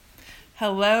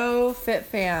Hello, Fit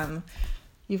Fam.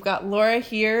 You've got Laura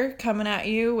here coming at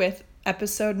you with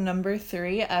episode number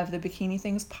 3 of the Bikini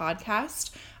Things podcast.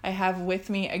 I have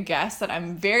with me a guest that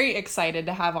I'm very excited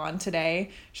to have on today.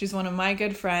 She's one of my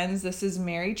good friends. This is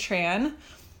Mary Tran.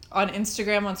 On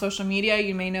Instagram, on social media,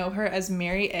 you may know her as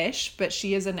Mary-ish, but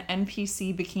she is an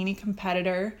NPC bikini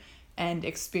competitor and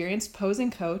experienced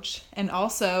posing coach, and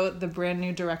also the brand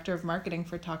new director of marketing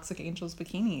for Toxic Angels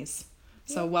Bikinis.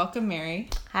 So welcome, Mary.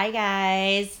 Hi,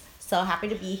 guys. So happy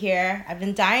to be here. I've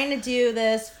been dying to do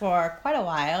this for quite a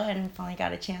while and finally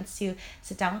got a chance to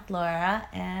sit down with Laura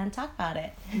and talk about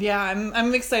it. Yeah,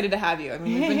 I'm excited to have you. I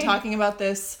mean, we've been talking about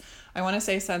this, I want to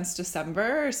say since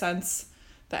December or since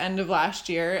the end of last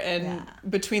year, and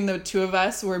between the two of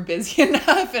us, we're busy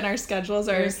enough and our schedules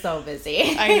are... We're so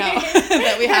busy. I know,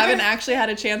 that we haven't actually had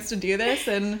a chance to do this,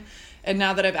 and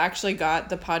now that I've actually got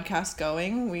the podcast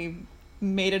going, we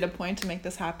made it a point to make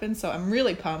this happen, so I'm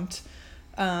really pumped.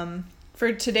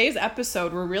 For today's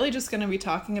episode, we're really just going to be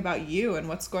talking about you and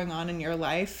what's going on in your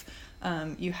life.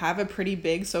 You have a pretty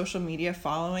big social media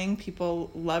following. People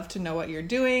love to know what you're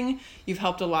doing. You've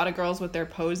helped a lot of girls with their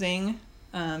posing.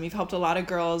 You've helped a lot of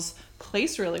girls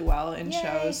place really well in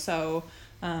shows. So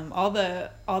all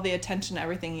the attention,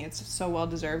 everything, it's so well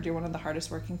deserved. You're one of the hardest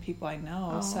working people I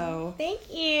know. So thank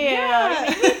you. Yeah. You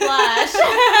make me blush.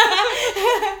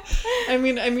 I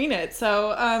mean it.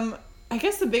 So I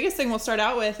guess the biggest thing we'll start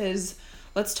out with is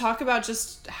let's talk about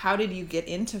just how did you get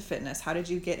into fitness? How did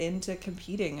you get into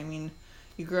competing? I mean,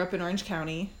 you grew up in Orange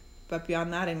County, but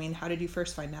beyond that, I mean, how did you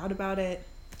first find out about it?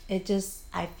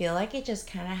 I feel like it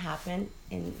just kind of happened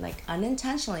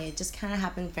unintentionally. It just kind of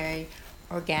happened very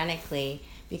organically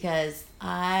because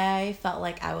I felt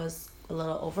like I was a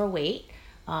little overweight,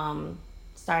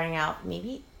 starting out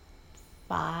maybe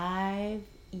 5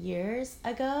 years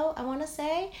ago, I want to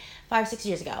say 5-6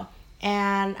 years ago.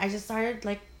 And I just started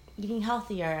eating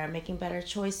healthier, making better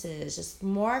choices, just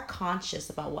more conscious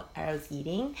about what I was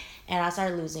eating. And I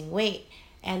started losing weight.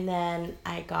 And then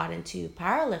I got into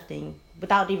powerlifting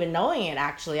without even knowing it,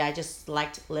 actually. I just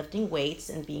liked lifting weights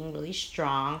and being really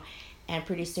strong. And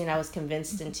pretty soon I was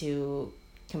convinced into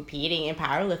competing in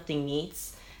powerlifting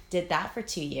meets. Did that for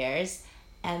 2 years.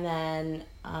 And then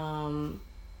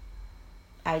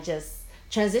I just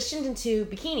transitioned into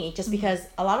bikini just because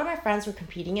a lot of my friends were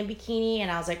competing in bikini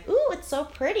and I was like, ooh, it's so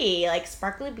pretty, like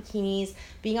sparkly bikinis,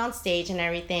 being on stage and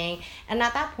everything. And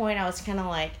at that point I was kind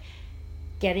of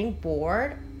getting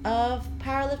bored of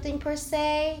powerlifting per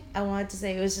se. I wanted to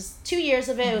say it was just 2 years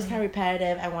of it. It was kind of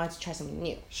repetitive. I wanted to try something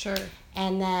new. Sure.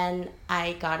 And then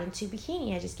I got into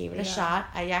bikini. I just gave it a shot.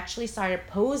 I actually started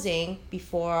posing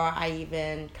before I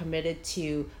even committed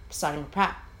to starting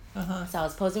prep. So I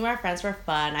was posing with my friends for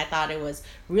fun. I thought it was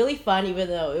really fun, even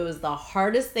though it was the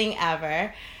hardest thing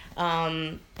ever.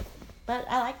 But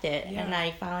I liked it. Yeah. And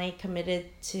I finally committed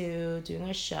to doing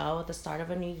a show at the start of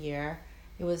a new year.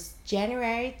 It was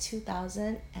January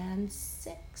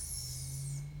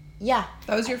 2006. Yeah.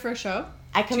 That was your first show?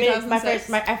 I committed I started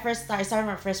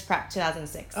my first prep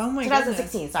 2006. Oh my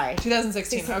 2016, goodness. sorry.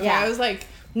 2016. Okay. Yeah. I was like,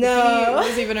 no.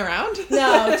 Was even around?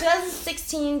 No,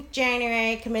 2016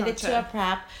 January, committed to a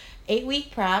prep,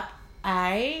 8-week prep.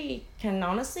 I can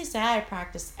honestly say I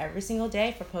practiced every single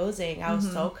day for posing. I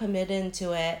was so committed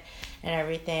to it and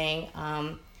everything.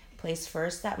 Placed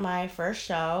first at my first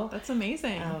show. That's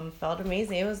amazing. Felt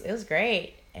amazing. It was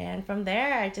great. And from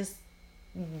there, I just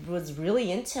was really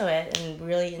into it and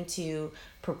really into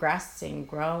progressing,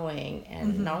 growing.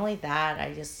 And not only that,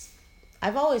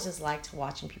 I've always just liked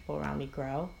watching people around me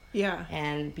grow. Yeah.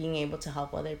 And being able to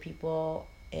help other people,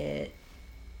 it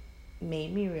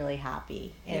made me really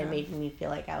happy. And it made me feel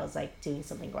like I was doing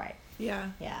something right. Yeah.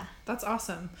 Yeah. That's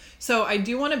awesome. So I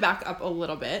do want to back up a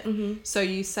little bit. So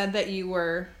you said that you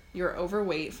were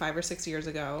overweight 5 or 6 years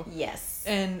ago. Yes.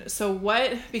 And so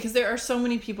because there are so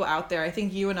many people out there, I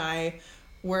think you and I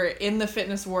were in the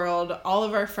fitness world. All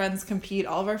of our friends compete.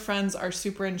 All of our friends are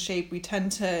super in shape. We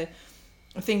tend to,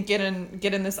 I think, get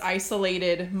in this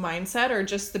isolated mindset, or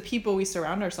just the people we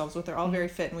surround ourselves with are all very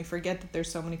fit, and we forget that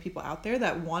there's so many people out there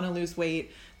that want to lose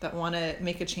weight, that want to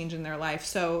make a change in their life.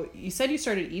 So you said you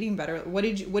started eating better. What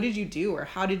did you do, or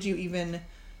how did you even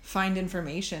find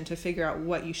information to figure out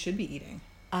what you should be eating?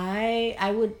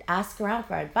 I would ask around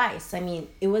for advice. I mean,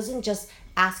 it wasn't just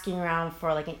asking around for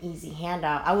an easy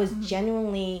handout. I was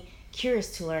genuinely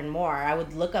curious to learn more. I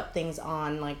would look up things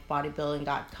on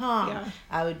bodybuilding.com. Yeah.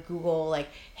 I would Google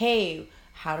hey,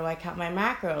 how do I count my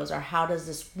macros, or how does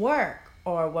this work,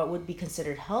 or what would be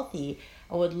considered healthy.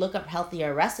 I would look up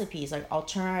healthier recipes,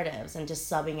 alternatives, and just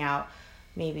subbing out,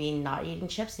 maybe not eating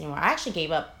chips anymore. I actually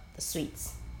gave up the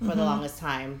sweets for the longest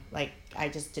time. I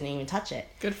just didn't even touch it.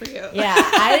 Good for you. Yeah,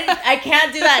 I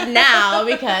can't do that now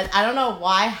because I don't know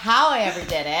how I ever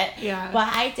did it. Yeah.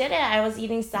 But I did it. I was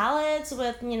eating salads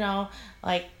with,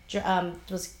 like,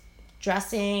 was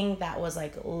dressing that was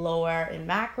like lower in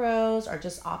macros, or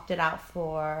just opted out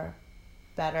for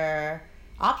better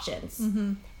options.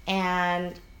 Mm-hmm.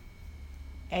 And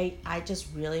I just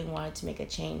really wanted to make a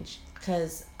change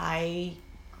because I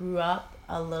grew up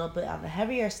a little bit on the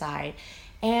heavier side,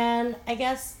 and I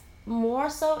guess more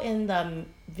so in the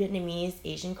Vietnamese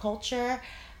Asian culture,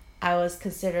 I was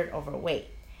considered overweight.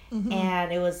 Mm-hmm.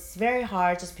 And it was very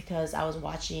hard just because I was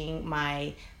watching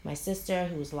my sister,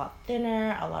 who was a lot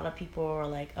thinner. A lot of people were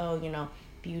like, oh,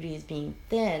 beauty is being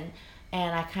thin.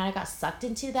 And I kind of got sucked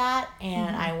into that,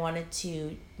 and I wanted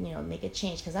to, make a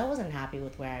change because I wasn't happy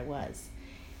with where I was.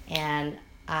 And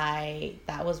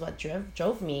that was what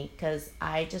drove me, because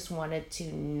I just wanted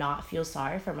to not feel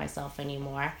sorry for myself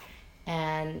anymore.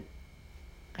 And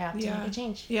I have to make a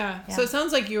change. Yeah. So it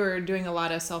sounds like you were doing a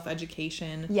lot of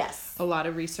self-education. Yes. A lot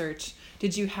of research.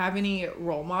 Did you have any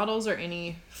role models or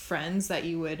any friends that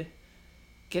you would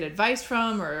get advice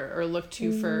from or look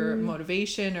to for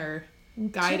motivation or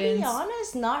guidance? To be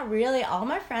honest, not really. All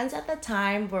my friends at the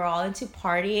time were all into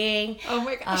partying. Oh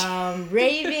my gosh.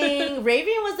 Raving.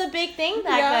 Raving was a big thing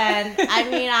back then. I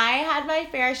mean, I had my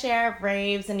fair share of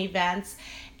raves and events.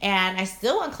 And I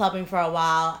still went clubbing for a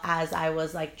while as I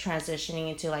was like transitioning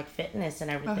into like fitness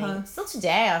and everything. Still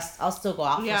today, I'll still go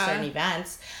out for certain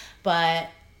events, but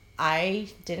I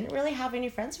didn't really have any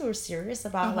friends who were serious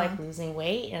about like losing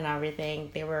weight and everything.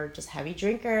 They were just heavy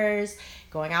drinkers,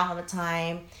 going out all the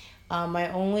time.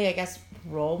 My only, I guess,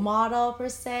 role model per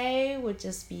se would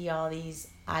just be all these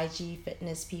IG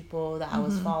fitness people that I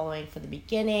was following for the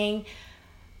beginning.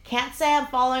 Can't say I'm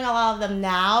following a lot of them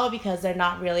now because they're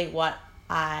not really what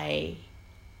I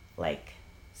like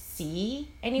see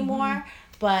anymore,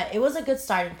 but it was a good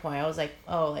starting point. I was like,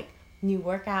 oh, like new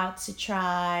workouts to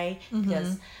try,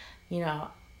 because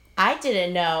I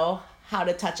didn't know how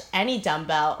to touch any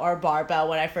dumbbell or barbell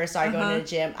when I first started going to the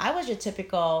gym. I was your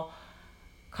typical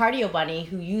cardio bunny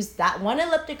who used that one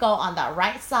elliptical on the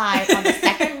right side on the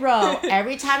second row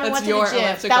every time I went to the gym.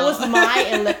 Elliptical. That was my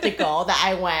elliptical that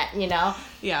I went,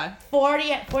 Yeah.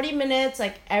 40 minutes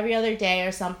like every other day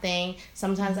or something.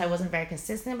 Sometimes I wasn't very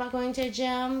consistent about going to a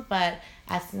gym, but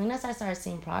as soon as I started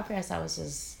seeing progress, I was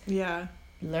just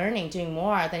learning, doing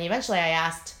more. Then eventually I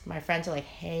asked my friend to like,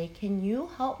 hey, can you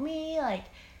help me like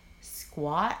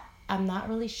squat? I'm not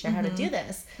really sure how to do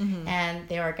this. And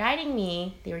they were guiding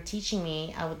me. They were teaching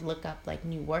me. I would look up like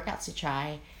new workouts to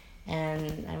try.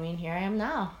 And I mean, here I am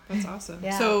now. That's awesome.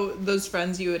 Yeah. So those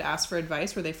friends you would ask for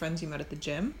advice, were they friends you met at the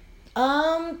gym?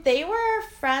 They were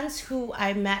friends who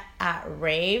I met at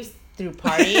raves through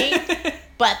partying,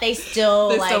 but they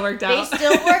still worked out. They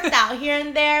still worked out here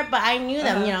and there, but I knew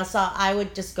them, so I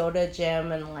would just go to a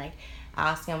gym and like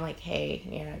ask them like,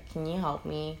 hey, can you help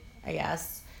me? I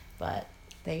guess, but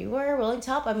they were willing to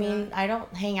help. I mean, I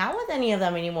don't hang out with any of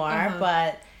them anymore,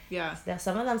 but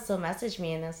some of them still message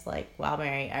me, and it's like, wow,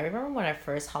 Mary, I remember when I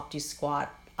first helped you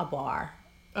squat a bar.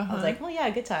 I was like, well, yeah,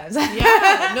 good times.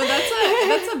 Yeah, no,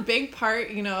 that's a big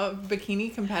part, of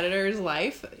bikini competitors'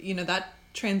 life. That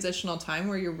transitional time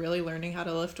where you're really learning how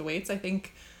to lift weights. I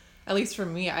think, at least for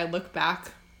me, I look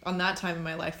back on that time in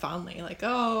my life fondly. Like,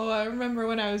 oh, I remember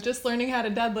when I was just learning how to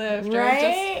deadlift.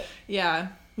 Right? Yeah,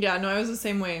 no, I was the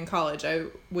same way in college. I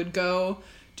would go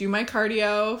do my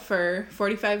cardio for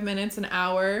 45 minutes, an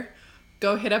hour,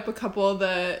 go hit up a couple of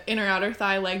the inner outer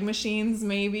thigh leg machines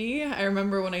maybe. I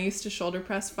remember when I used to shoulder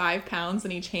press 5 pounds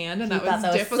in each hand, and that was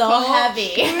difficult. So heavy.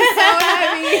 It was so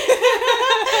heavy.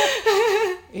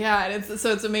 Yeah, and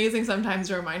it's amazing sometimes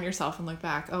to remind yourself and look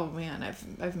back, oh man,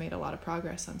 I've made a lot of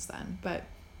progress since then. But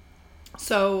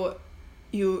so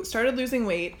you started losing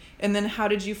weight, and then how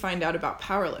did you find out about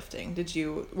powerlifting?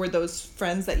 Were those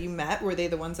friends that you met, were they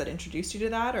the ones that introduced you to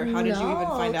that, or how did you even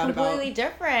find out about? Completely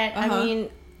different. I mean,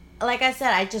 like I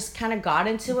said, I just kind of got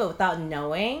into it without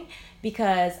knowing,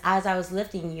 because as I was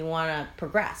lifting, you want to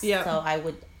progress. Yeah. So I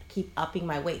would keep upping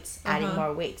my weights, adding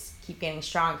more weights, keep getting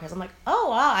stronger, because I'm like, oh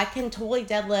wow, I can totally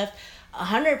deadlift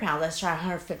 100 pounds. Let's try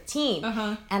 115.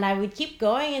 And I would keep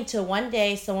going until one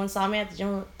day someone saw me at the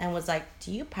gym and was like,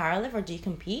 do you powerlift or do you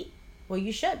compete? Well,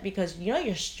 you should, because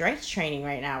you're strength training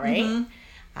right now, right?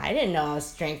 I didn't know I was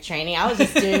strength training. I was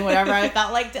just doing whatever I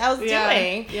felt like I was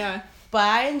doing. Yeah. But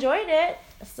I enjoyed it.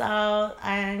 So,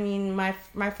 I mean,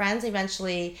 my friends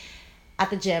eventually at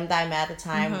the gym that I met at the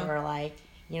time were like,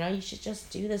 you should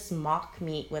just do this mock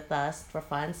meet with us for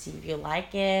fun, see if you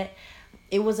like it.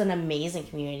 It was an amazing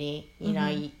community.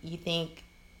 You think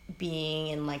being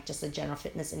in like just the general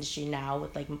fitness industry now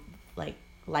with like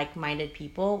like-minded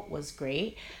people was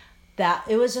great. That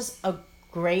it was just a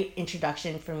great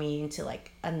introduction for me into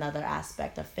like another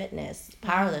aspect of fitness,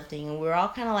 powerlifting, and we were all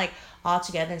kind of like all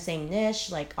together in the same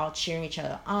niche, like all cheering each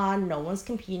other on. No one's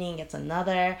competing against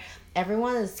another.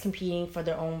 Everyone is competing for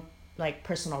their own like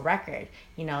personal record.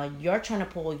 You know, you're trying to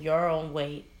pull your own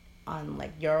weight on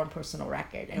like your own personal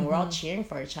record, and we're all cheering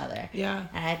for each other. Yeah.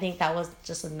 And I think that was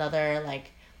just another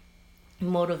like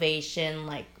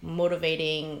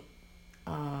motivating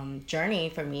journey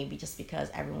for me, just because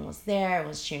everyone was there,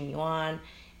 was cheering you on,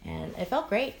 and it felt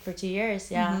great for 2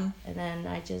 years. And then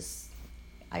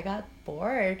I got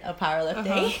bored of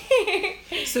powerlifting.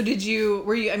 So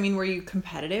were you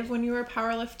competitive when you were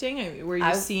powerlifting? I mean, were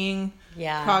you seeing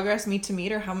progress meet to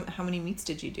meet, or how many meets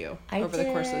did you do over the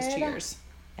course of those 2 years?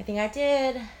 I think I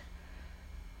did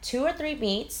 2 or 3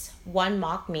 meets, 1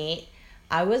 mock meet.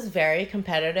 I was very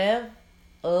competitive.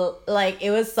 Like, it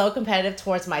was so competitive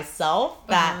towards myself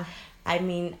that, I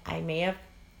mean, I may have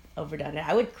overdone it.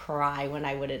 I would cry when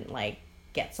I wouldn't, like,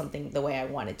 get something the way I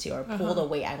wanted to, or pull the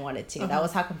weight I wanted to. That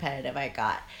was how competitive I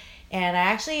got. And I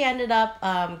actually ended up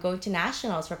going to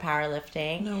nationals for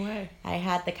powerlifting. No way. I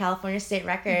had the California state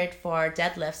record for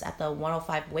deadlifts at the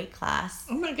 105 weight class.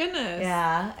 Oh my goodness.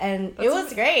 Yeah, and it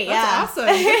was great. That's awesome.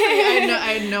 I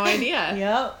had no idea.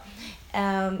 Yep.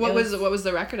 What was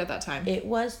the record at that time? It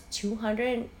was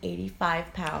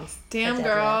 285 pounds. Damn,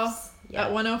 girl. Yep.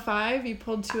 At 105, you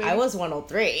pulled 280. I was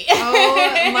 103.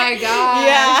 Oh my god.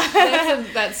 Yeah.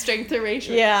 That strength to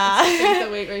ratio. Yeah. Strength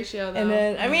to weight ratio, though. And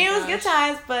then, it was good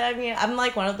times, but I mean, I'm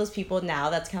like one of those people now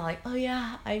that's kind of like, oh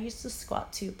yeah, I used to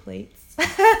squat 2 plates.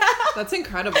 That's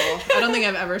incredible. I don't think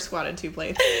I've ever squatted 2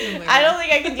 plates. Oh I don't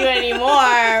think I can do it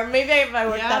anymore. Maybe if I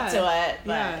worked up to it,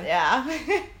 but yeah.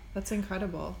 That's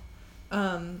incredible.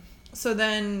 So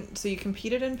you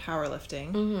competed in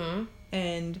powerlifting,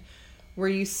 and were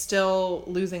you still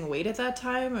losing weight at that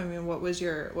time? I mean, what was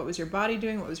your body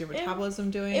doing? What was your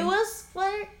metabolism doing? It was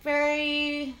like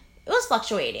it was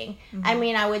fluctuating. I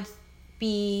mean, I would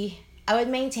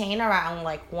maintain around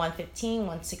like 115,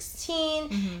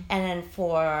 116, and then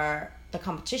for the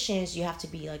competitions, you have to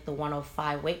be like the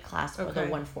 105 weight class or the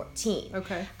 114.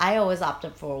 Okay. I always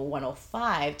opted for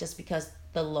 105 just because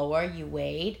the lower you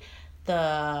weighed,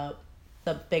 the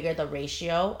bigger the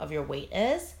ratio of your weight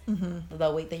is,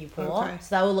 the weight that you pull. Okay.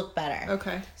 So that would look better.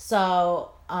 Okay.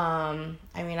 So, I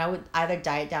mean, I would either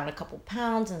diet down a couple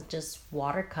pounds and just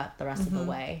water cut the rest of the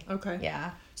way. Okay.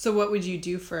 Yeah. So what would you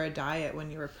do for a diet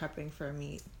when you were prepping for a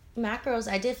meet?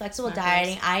 Macros. I did flexible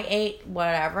dieting. I ate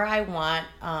whatever I want.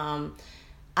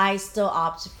 I still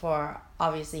opt for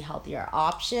obviously healthier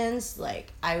options.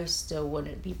 Like, I still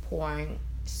wouldn't be pouring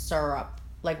syrup,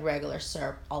 like regular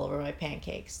syrup, all over my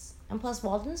pancakes. And plus,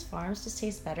 Walden's Farms just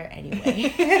tastes better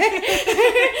anyway.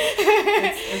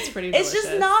 It's pretty delicious. It's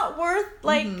just not worth,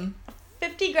 like,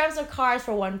 50 grams of carbs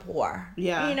for 1 pour.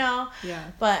 Yeah. You know? Yeah.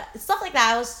 But stuff like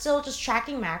that, I was still just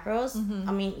tracking macros.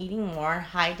 I mean, eating more.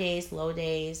 High days, low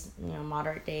days,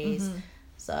 moderate days.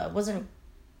 So it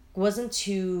wasn't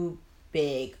too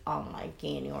big on, like,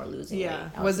 gaining or losing weight.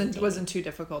 Yeah. Wasn't too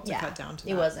difficult to cut down to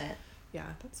that. It wasn't. Yeah,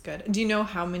 that's good. Do you know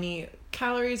how many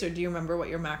calories, or do you remember what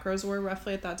your macros were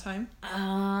roughly at that time?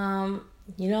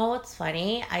 You know what's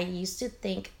funny? I used to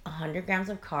think 100 grams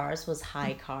of carbs was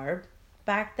high carb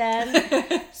back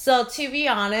then. So to be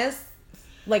honest,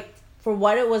 like for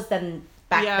what it was then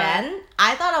back then,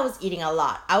 I thought I was eating a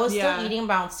lot. I was still eating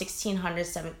around 1,600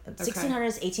 to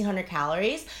 1,800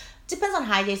 calories. Depends on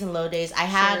high days and low days. I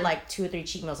had like 2 or 3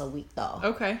 cheat meals a week though.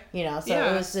 Okay. So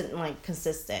it wasn't like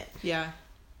consistent. Yeah.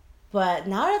 But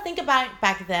now that I think about it,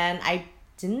 back then, I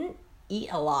didn't eat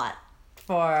a lot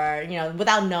for,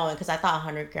 without knowing, because I thought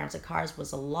 100 grams of carbs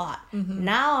was a lot.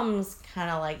 Now I'm kind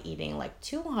of like eating like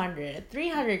 200,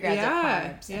 300 grams of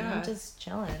carbs. And I'm just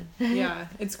chilling. Yeah.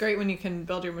 It's great when you can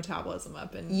build your metabolism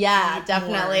up. And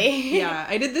definitely. Yeah.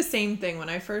 I did the same thing. When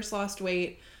I first lost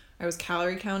weight, I was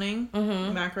calorie counting,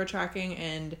 macro tracking,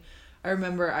 and I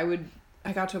remember I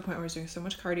got to a point where I was doing so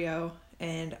much cardio,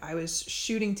 and I was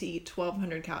shooting to eat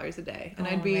 1,200 calories a day. And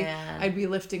I'd be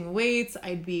lifting weights.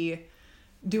 I'd be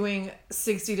doing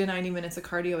 60 to 90 minutes of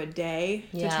cardio a day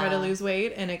to try to lose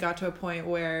weight. And it got to a point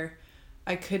where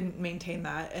I couldn't maintain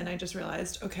that. And I just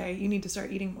realized, okay, you need to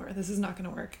start eating more. This is not going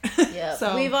to work. Yeah.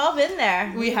 So we've all been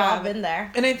there. We've all been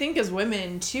there. And I think as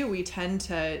women too, we tend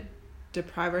to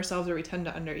deprive ourselves, or we tend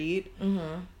to undereat.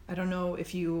 I don't know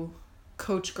if you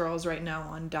coach girls right now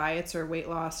on diets or weight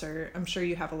loss, or I'm sure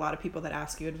you have a lot of people that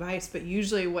ask you advice, but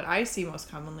usually what I see most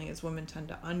commonly is women tend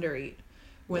to undereat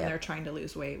when they're trying to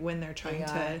lose weight, when they're trying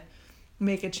to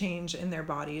make a change in their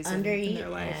bodies and in their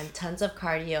life. And tons of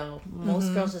cardio.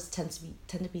 Most girls just tend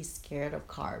to be scared of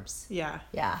carbs. Yeah.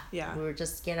 We were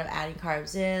just scared of adding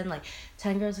carbs in, like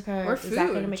 10 grams of carbs. Or food. Is that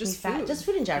going to make me just fat? food. Just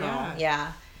food in general.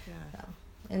 Yeah. So,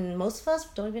 and most of us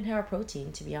don't even have our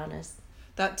protein, to be honest.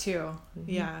 that too.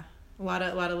 Yeah. A lot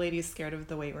of ladies scared of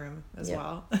the weight room as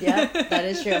well. Yeah, that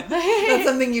is true. That's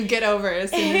something you get over as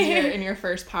soon as you're in your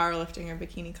first powerlifting or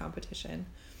bikini competition.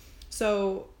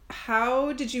 So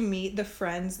how did you meet the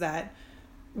friends that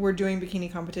were doing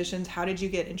bikini competitions? How did you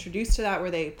get introduced to that? Were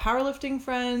they powerlifting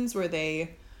friends? Were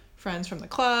they friends from the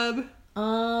club?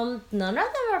 None of them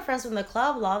were friends from the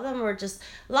club.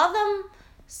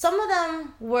 Some of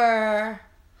them were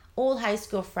old high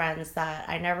school friends that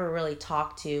I never really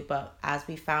talked to, but as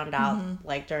we found out,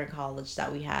 like during college,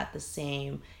 that we had the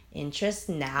same interests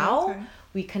now,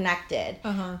 we connected.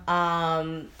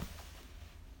 I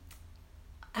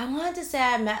wanted to say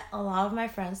I met a lot of my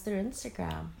friends through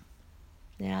Instagram.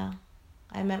 Yeah.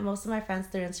 I met most of my friends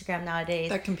through Instagram nowadays.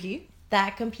 That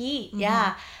compete,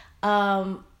 yeah.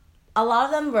 A lot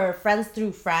of them were friends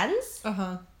through friends.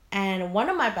 And one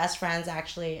of my best friends,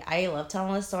 actually, I love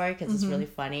telling this story because it's really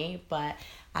funny, but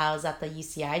I was at the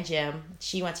UCI gym.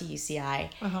 She went to UCI.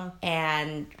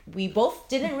 And we both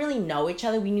didn't really know each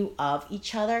other. We knew of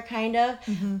each other, kind of.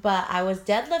 But I was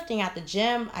deadlifting at the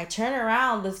gym. I turn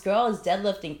around. This girl is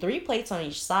deadlifting 3 plates on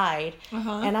each side.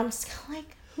 And I'm just kind of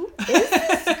like, who is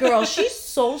this girl? She's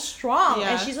so strong.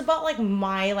 Yeah. And she's about, like,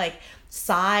 my, like,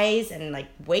 size and, like,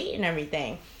 weight and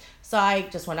everything. So I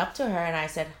just went up to her and I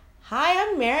said, "Hi,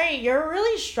 I'm Mary. You're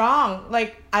really strong."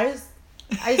 Like, I just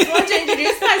wanted to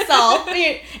introduce myself.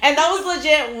 And that was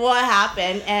legit what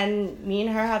happened. And me and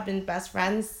her have been best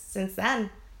friends since then.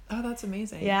 Oh, that's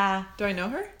amazing. Yeah. Do I know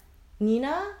her?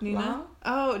 Nina? Long?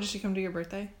 Oh, did she come to your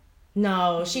birthday?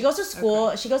 No, she goes to school.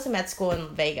 Okay. She goes to med school in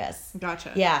Vegas.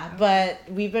 Gotcha. Yeah, okay.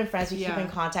 But we've been friends. We keep in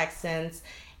contact since.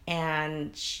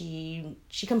 And she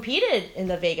competed in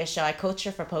the Vegas show. I coached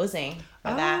her for posing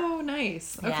for that. Oh,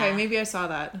 nice. Okay, Yeah. maybe I saw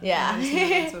that. Yeah. I saw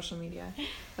that on social media.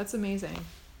 That's amazing.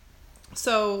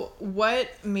 So what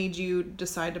made you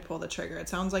decide to pull the trigger? It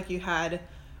sounds like you had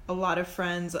a lot of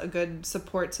friends, a good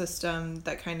support system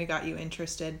that kind of got you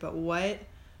interested, but what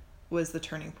was the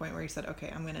turning point where you said,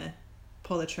 okay, I'm going to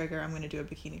pull the trigger, I'm going to do a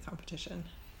bikini competition?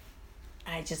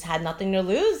 I just had nothing to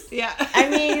lose. Yeah. I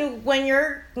mean, when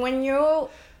you're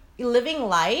living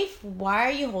life, why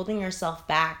are you holding yourself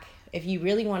back? If you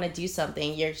really want to do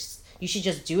something, you should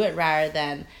just do it rather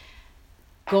than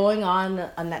going on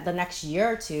the next year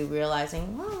or two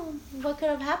realizing, well, what could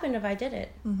have happened if I did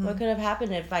it? What could have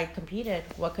happened if I competed?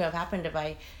 What could have happened if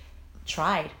I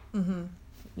tried?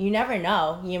 You never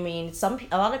know. You mean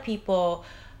a lot of people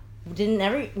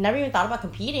never even thought about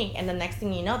competing, and the next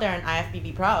thing you know, they're an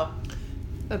IFBB pro.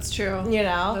 That's true. You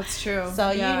know? That's true.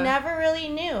 So you never really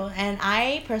knew. And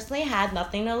I personally had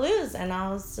nothing to lose. And I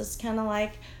was just kind of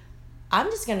like, I'm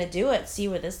just going to do it, see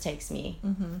where this takes me.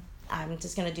 I'm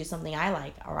just going to do something I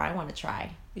like or I want to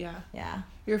try. Yeah. Yeah.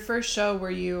 Your first show,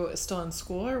 were you still in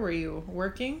school or were you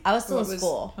working? I was still in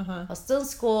school. I was still in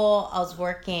school. I was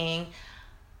working.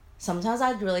 Sometimes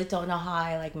I really don't know how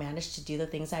I like managed to do the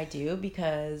things I do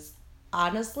because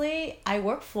honestly, I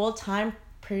work full time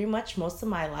pretty much most of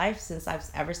my life since I've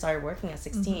ever started working at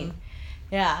 16.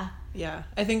 Yeah. Yeah.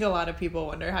 I think a lot of people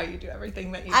wonder how you do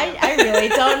everything that you do. I really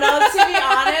don't know, to be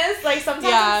honest. Like,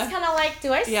 sometimes it's kind of like,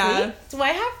 do I sleep? Do I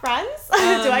have friends?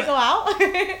 Do I go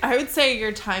out? I would say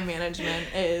your time management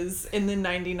is in the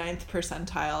 99th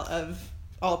percentile of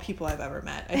all people I've ever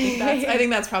met. I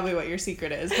think that's probably what your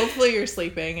secret is. Hopefully you're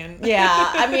sleeping. And Yeah.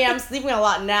 I mean, I'm sleeping a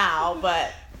lot now,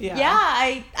 but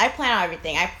I plan out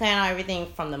everything. I plan out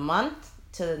everything from the month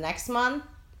to the next month.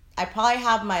 I probably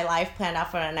have my life planned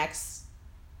out for the next,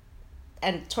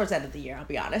 and towards the end of the year, I'll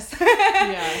be honest.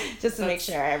 Just to make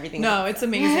sure everything. No, it's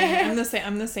amazing.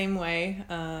 I'm the same way.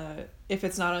 If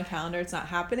it's not on calendar, it's not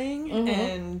happening,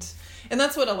 and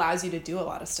that's what allows you to do a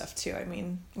lot of stuff too. I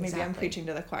mean, maybe I'm preaching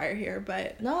to the choir here,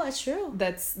 but no, it's true.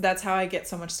 That's how I get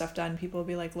so much stuff done. People will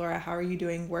be like, Laura, how are you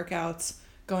doing workouts,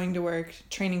 going to work,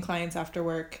 training clients after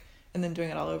work, and then doing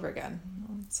it all over again?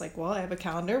 It's like, well, I have a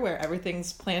calendar where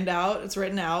everything's planned out, it's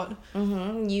written out.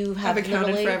 You have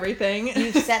accounted for everything.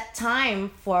 You've set time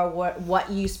for what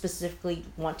you specifically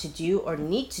want to do or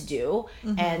need to do,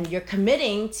 and you're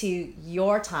committing to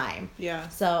your time. Yeah.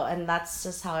 So, and that's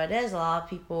just how it is. A lot of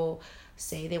people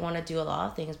say they want to do a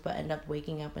lot of things, but end up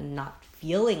waking up and not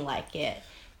feeling like it.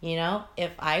 You know,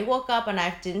 if I woke up and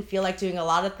I didn't feel like doing a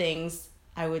lot of things,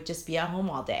 I would just be at home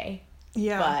all day.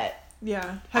 Yeah. But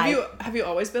yeah. Have you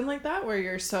always been like that, where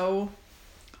you're so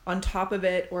on top of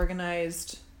it,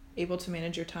 organized, able to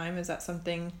manage your time? Is that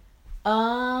something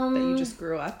That you just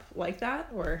grew up like that,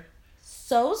 or?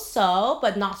 So,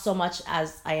 but not so much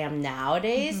as I am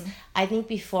nowadays. I think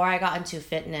before I got into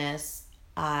fitness,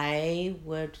 I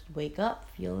would wake up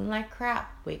feeling like crap,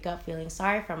 wake up feeling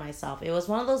sorry for myself. It was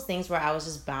one of those things where I was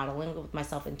just battling with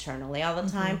myself internally all the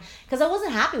time because I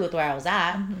wasn't happy with where I was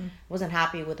at. Wasn't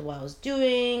happy with what I was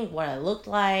doing, what I looked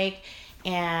like.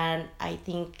 And I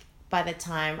think by the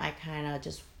time I kind of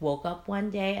just woke up one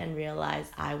day and realized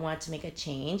I wanted to make a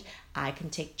change, I can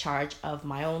take charge of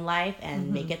my own life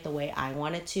and make it the way I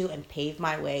want it to and pave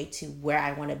my way to where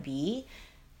I want to be.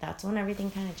 That's when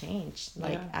everything kind of changed.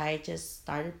 Like, I just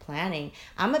started planning.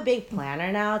 I'm a big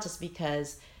planner now just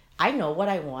because I know what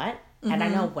I want and I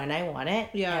know when I want it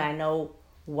and I know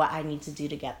what I need to do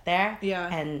to get there.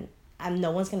 And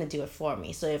no one's going to do it for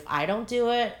me. So if I don't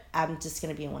do it, I'm just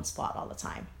going to be in one spot all the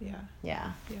time.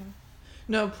 Yeah.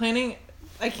 No, planning,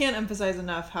 I can't emphasize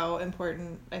enough how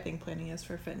important I think planning is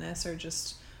for fitness or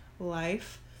just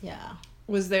life. Yeah.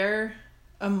 Was there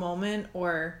a moment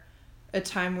or a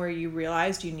time where you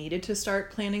realized you needed to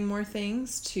start planning more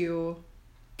things to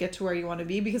get to where you want to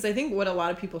be? Because I think what a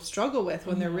lot of people struggle with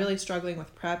when they're really struggling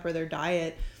with prep or their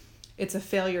diet, it's a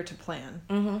failure to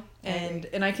plan.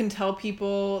 And I can tell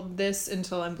people this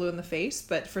until I'm blue in the face,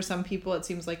 but for some people it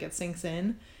seems like it sinks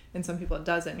in and some people it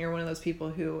doesn't. You're one of those people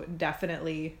who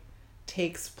definitely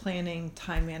takes planning,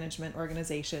 time management,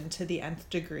 organization to the nth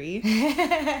degree.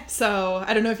 So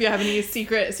I don't know if you have any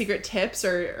secret tips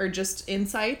or just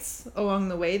insights along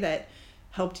the way that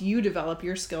helped you develop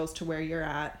your skills to where you're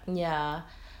at. Yeah.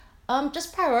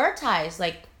 Just prioritize,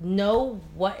 like, know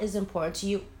what is important to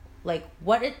you. Like,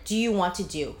 what do you want to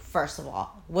do, first of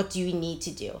all? What do you need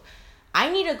to do?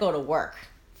 I need to go to work.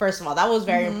 First of all, that was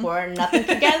very important. Nothing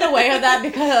can get in the way of that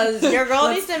because your girl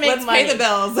needs to make money. Let's pay the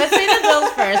bills. Let's pay the bills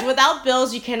first. Without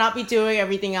bills, you cannot be doing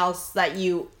everything else that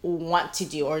you want to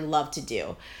do or love to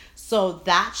do. So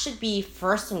that should be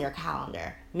first on your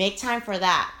calendar. Make time for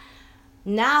that.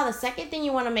 Now, the second thing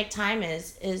you want to make time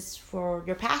is for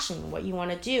your passion, what you want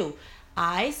to do.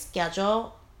 I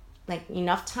schedule like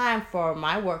enough time for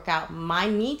my workout, my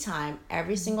me time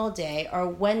every single day or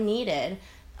when needed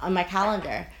on my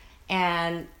calendar.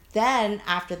 And then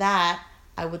after that,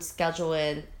 I would schedule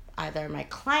in either my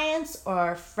clients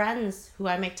or friends who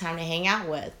I make time to hang out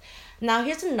with. Now,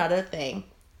 here's another thing.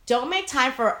 Don't make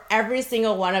time for every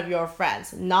single one of your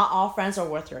friends. Not all friends are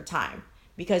worth your time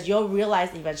because you'll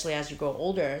realize eventually as you grow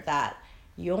older that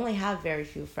you only have very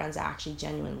few friends that actually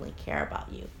genuinely care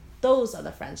about you. Those are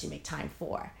the friends you make time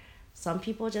for. Some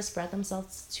people just spread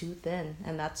themselves too thin,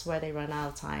 and that's where they run out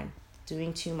of time,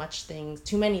 doing too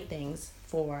many things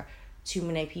for too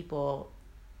many people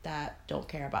that don't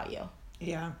care about you.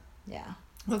 Yeah. Yeah.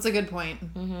 That's a good point.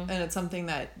 And it's something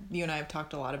that you and I have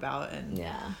talked a lot about, and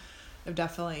I've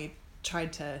definitely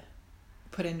tried to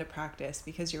put into practice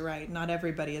because you're right. Not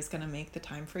everybody is going to make the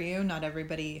time for you. Not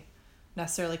everybody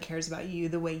necessarily cares about you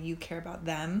the way you care about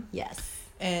them. Yes.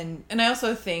 And I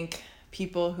also think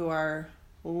people who are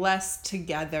less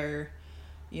together,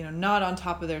 you know, not on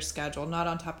top of their schedule, not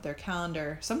on top of their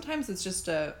calendar, sometimes it's just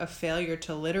a failure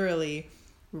to literally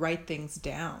write things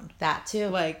down. That too.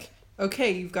 Like,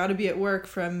 okay, you've got to be at work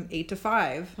from 8 to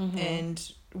 5,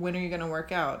 and when are you going to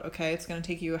work out? Okay, it's going to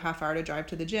take you a half hour to drive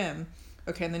to the gym.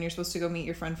 Okay, and then you're supposed to go meet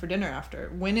your friend for dinner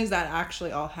after. When is that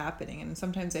actually all happening? And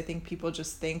sometimes I think people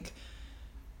just think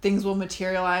things will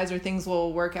materialize or things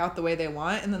will work out the way they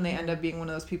want, and then they end up being one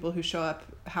of those people who show up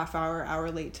half hour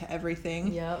late to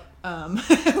everything. Yep.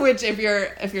 Which if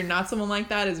you're not someone like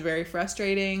that is very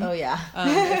frustrating. Oh yeah.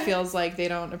 It feels like they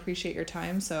don't appreciate your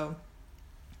time. So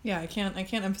yeah, I can't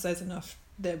emphasize enough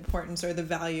the importance or the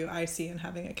value I see in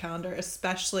having a calendar,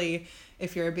 especially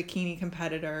if you're a bikini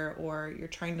competitor or you're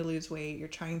trying to lose weight, you're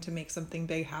trying to make something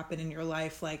big happen in your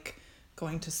life, like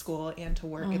going to school and to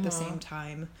work at the same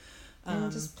time.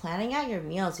 And just planning out your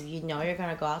meals. If you know you're going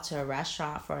to go out to a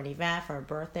restaurant for an event, for a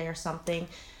birthday or something,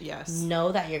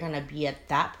 know that you're going to be at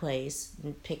that place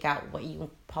and pick out what you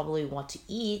probably want to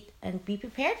eat and be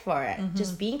prepared for it.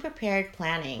 Just being prepared,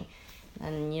 planning.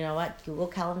 And you know what? Google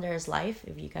Calendar is life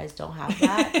if you guys don't have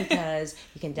that because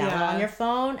you can download on your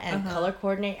phone and color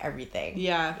coordinate everything.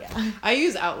 Yeah. I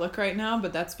use Outlook right now,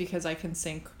 but that's because I can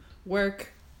sync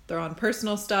work, throw on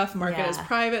personal stuff, mark it as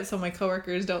private so my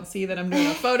coworkers don't see that I'm doing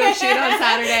a photo shoot on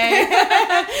Saturday.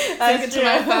 Sync it to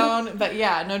my phone. But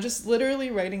yeah, no, just literally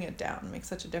writing it down makes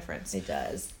such a difference. It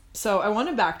does. So I want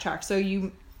to backtrack. So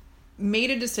you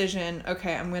made a decision,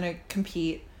 okay, I'm going to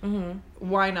compete.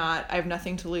 Why not? I have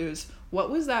nothing to lose. What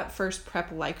was that first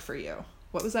prep like for you?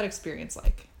 What was that experience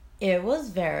like? It was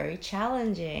very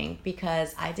challenging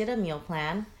because I did a meal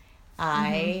plan.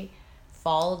 I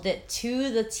followed it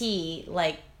to the T.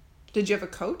 Like, did you have a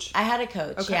coach? I had a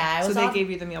coach. Okay. Yeah, so they gave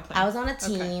you the meal plan. I was on a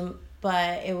team,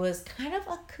 but it was kind of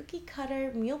a cookie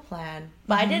cutter meal plan.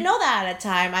 But I didn't know that at the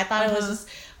time. I thought it was just,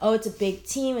 it's a big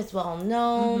team. It's well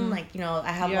known. Like, you know,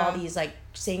 I have all these like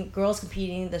same girls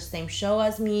competing the same show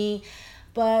as me,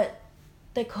 but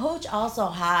the coach also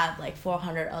had like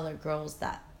 400 other girls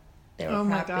that they were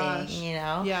prepping, you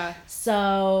know? Yeah.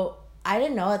 So I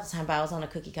didn't know at the time, but I was on a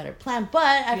cookie cutter plan. But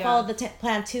I followed the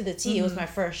plan to the T. It was my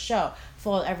first show.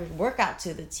 Followed every workout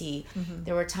to the T.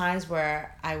 There were times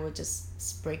where I would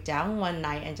just break down one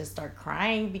night and just start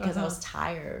crying because I was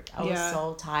tired. I was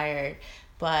so tired.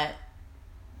 But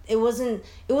it wasn't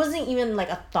even like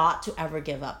a thought to ever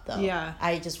give up though. Yeah.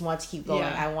 I just want to keep going.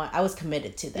 Yeah. I was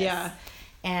committed to this. Yeah.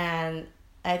 And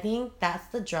I think that's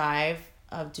the drive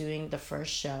of doing the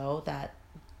first show that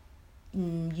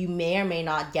you may or may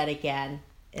not get again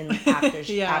in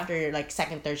after like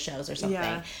second, third shows or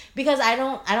something, because I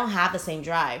don't have the same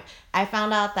drive. I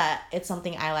found out that it's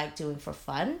something I like doing for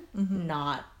fun,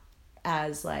 not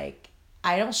as like,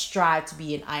 I don't strive to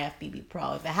be an IFBB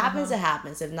pro. If it happens, it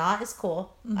happens. If not, it's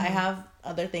cool. I have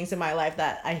other things in my life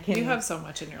that I can. You have so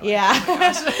much in your life. Yeah. Oh my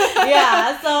gosh.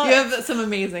 Yeah. So you have some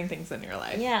amazing things in your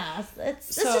life. Yeah.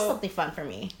 It's just something fun for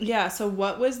me. Yeah. So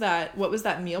what was that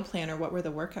meal plan, or what were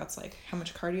the workouts like? How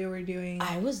much cardio were you doing?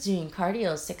 I was doing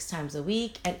cardio 6 times a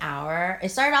week, an hour. It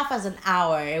started off as an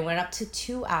hour. It went up to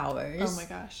 2 hours. Oh my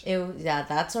gosh.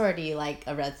 That's already like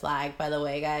a red flag, by the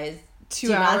way, guys.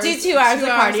 2 hours. Do 2 hours of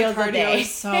cardio a day.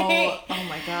 So, oh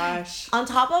my gosh. On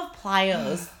top of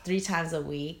plyos 3 times a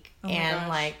week, Oh my and gosh.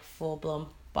 like full blown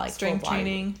strength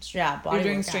training. Body You're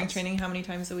doing workouts. strength training how many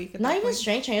times a week? Not even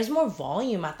strength training. It was more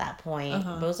volume at that point,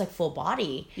 but it was like full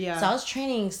body. Yeah. So I was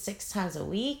training 6 times a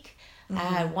week. I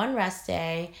had 1 rest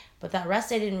day, but that rest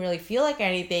day didn't really feel like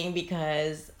anything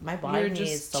because my body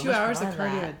needs so much 2 hours more of than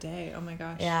cardio that. a day. Oh my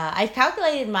gosh. Yeah, I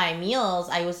calculated my meals.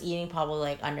 I was eating probably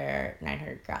like under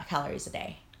 900 calories a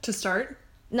day. To start?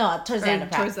 No, towards the end of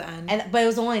prep. Towards the end. But it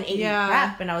was only an 8-week Yeah.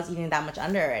 prep, and I was eating that much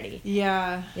under already.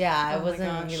 Yeah. Yeah, I Oh my wasn't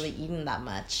gosh. really eating that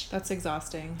much. That's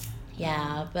exhausting.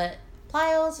 Yeah, but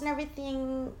plyos and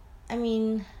everything, I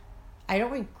mean, I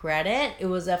don't regret it. It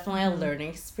was definitely a learning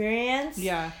experience.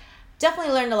 Yeah.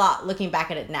 Definitely learned a lot looking back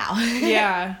at it now.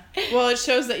 Yeah. Well, it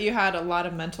shows that you had a lot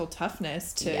of mental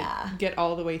toughness to Yeah. get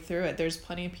all the way through it. There's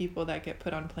plenty of people that get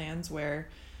put on plans where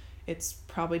it's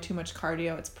probably too much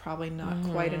cardio, it's probably not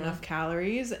quite enough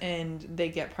calories, and they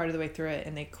get part of the way through it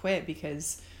and they quit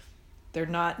because they're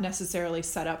not necessarily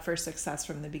set up for success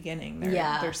from the beginning.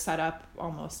 They're set up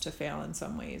almost to fail in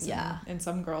some ways. Yeah. And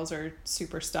some girls are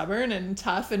super stubborn and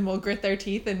tough and will grit their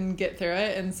teeth and get through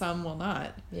it, and some will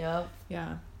not. Yep.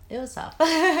 Yeah. It was tough.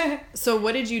 So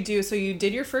what did you do? So you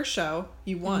did your first show.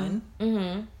 You won.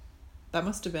 Mm-hmm. That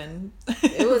must have been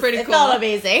It pretty cool. felt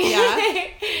amazing. Yeah.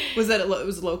 Was it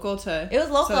was local to It was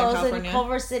local. Southern It was California? in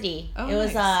Culver City. Oh, it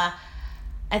was nice.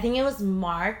 I think it was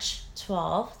March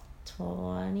 12th,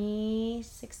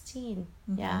 2016.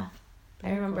 Yeah.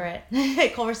 Very I remember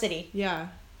it. Culver City. Yeah.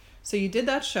 So you did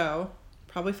that show.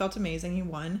 Probably felt amazing. You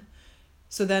won.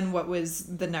 So then what was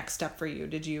the next step for you?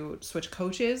 Did you switch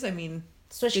coaches? I mean,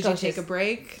 Switch did coaches. you take a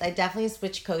break? I definitely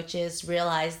switched coaches,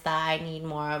 realized that I need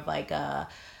more of like a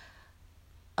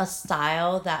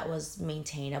style that was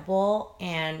maintainable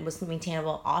and was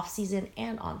maintainable off season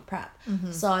and on prep.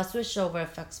 So I switched over to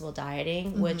flexible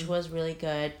dieting, which was really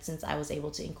good since I was able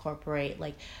to incorporate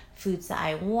like foods that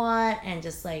I want and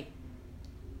just like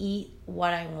eat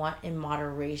what I want in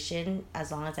moderation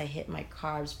as long as I hit my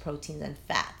carbs, proteins, and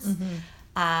fats.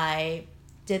 I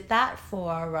did that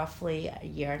for roughly a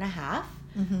year and a half.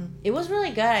 It was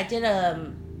really good. I did I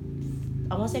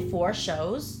want to say 4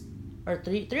 shows or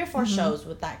three or four shows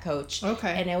with that coach.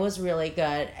 Okay. And it was really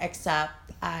good, except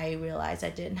I realized I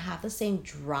didn't have the same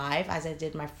drive as I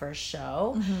did my first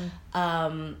show. I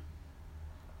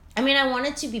mean, I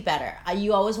wanted to be better.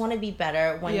 You always want to be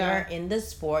better. When you're in this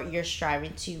sport, you're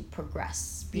striving to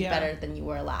progress, be better than you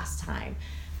were last time.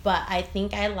 But I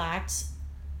think I lacked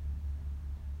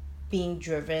being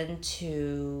driven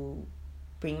to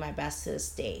bring my best to the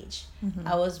stage.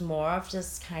 I was more of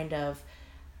just kind of,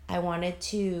 I wanted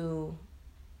to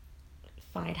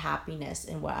find happiness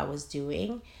in what I was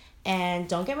doing. And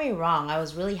don't get me wrong, I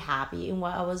was really happy in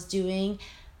what I was doing.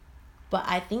 But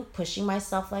I think pushing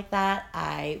myself like that,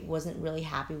 I wasn't really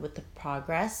happy with the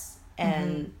progress.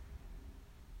 And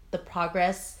the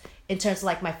progress in terms of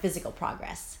like my physical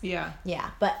progress. Yeah. Yeah,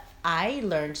 but I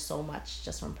learned so much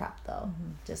just from prep though.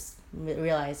 Just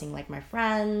realizing like my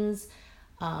friends,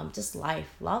 just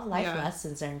life. A lot of life Yeah.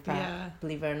 lessons during prep, Yeah.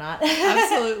 believe it or not.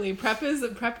 Absolutely.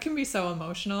 Prep can be so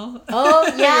emotional.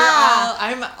 Oh, yeah.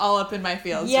 I'm all up in my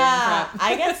feels Yeah, during prep.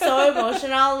 I get so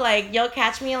emotional. Like, you'll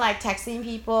catch me, like, texting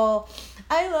people,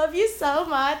 I love you so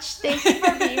much. Thank you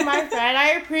for being my friend.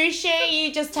 I appreciate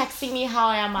you just texting me how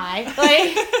am I. Like,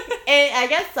 I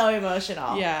get so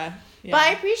emotional. Yeah. But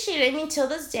I appreciate it. I mean, till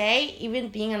this day, even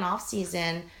being an off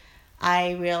season,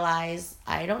 I realize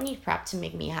I don't need prep to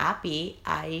make me happy.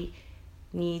 I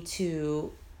need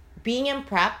to... Being in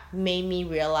prep made me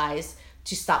realize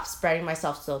to stop spreading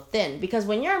myself so thin. Because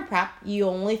when you're in prep, you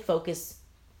only focus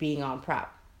being on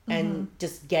prep and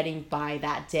just getting by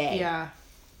that day. Yeah.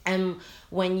 And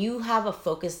when you have a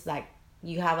focus, like,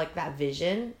 you have, like, that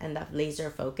vision and that laser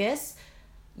focus,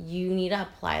 you need to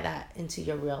apply that into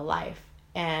your real life.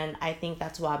 And I think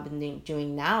that's what I've been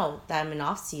doing now that I'm in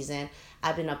off season.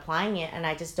 I've been applying it, and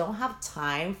I just don't have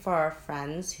time for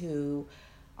friends who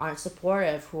aren't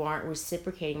supportive, who aren't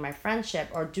reciprocating my friendship,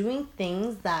 or doing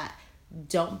things that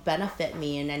don't benefit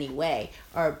me in any way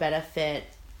or benefit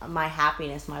my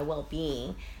happiness, my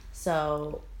well-being.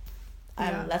 So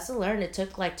lesson learned. It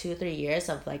took like 2 or 3 years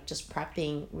of like just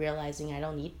prepping, realizing I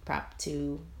don't need prep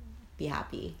to be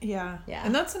happy. Yeah. Yeah.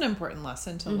 And that's an important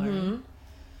lesson to learn.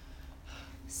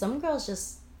 Some girls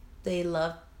just, they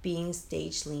love being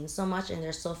stage lean so much, and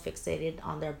they're so fixated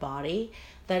on their body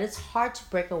that it's hard to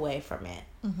break away from it.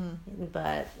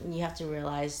 But you have to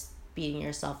realize beating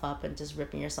yourself up and just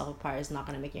ripping yourself apart is not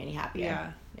going to make you any happier.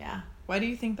 Yeah. Yeah. Why do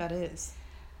you think that is?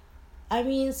 I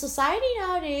mean, society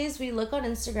nowadays, we look on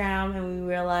Instagram and we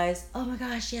realize, oh my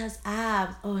gosh, she has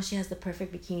abs. Oh, she has the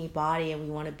perfect bikini body, and we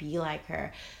want to be like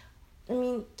her. I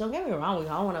mean, don't get me wrong, we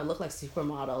all want to look like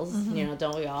supermodels, you know,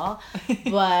 don't we all?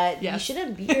 But Yes. you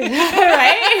shouldn't beat yourself,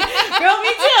 right? Girl,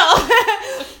 me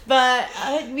too.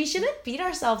 But we shouldn't beat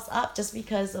ourselves up just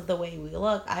because of the way we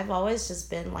look. I've always just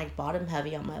been like bottom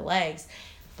heavy on my legs.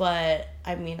 But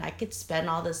I mean, I could spend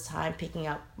all this time picking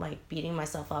up, like beating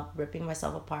myself up, ripping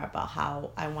myself apart about how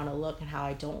I want to look and how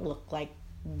I don't look like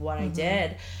what I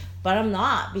did. But I'm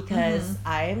not, because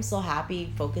I am so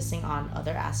happy focusing on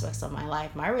other aspects of my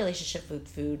life. My relationship with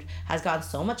food has gotten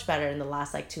so much better in the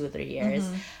last like 2 or 3 years.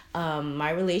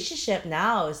 My relationship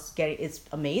now it's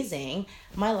amazing.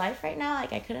 My life right now,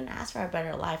 like I couldn't ask for a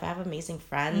better life. I have amazing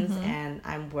friends, and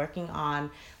I'm working on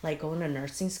like going to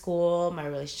nursing school. My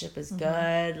relationship is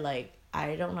good. Like,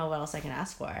 I don't know what else I can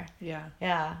ask for. Yeah.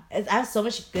 Yeah. I have so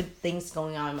much good things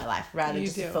going on in my life rather than You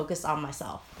just do. to focus on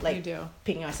myself. Like, You do.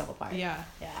 picking myself apart. Yeah.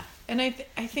 Yeah. And I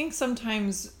think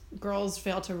sometimes girls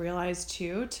fail to realize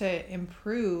too, to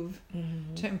improve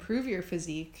your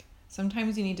physique,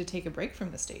 sometimes you need to take a break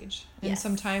from the stage. And Yes.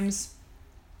 sometimes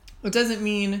it doesn't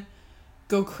mean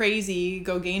go crazy,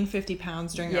 go gain 50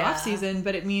 pounds during your Yeah. off season,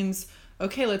 but it means,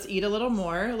 okay, let's eat a little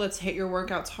more, let's hit your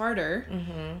workouts harder,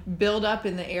 build up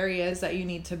in the areas that you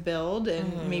need to build,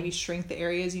 and maybe shrink the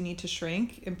areas you need to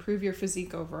shrink, improve your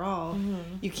physique overall.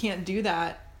 You can't do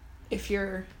that if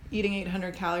you're eating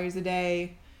 800 calories a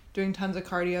day, doing tons of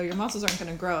cardio. Your muscles aren't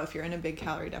going to grow if you're in a big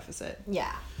calorie deficit.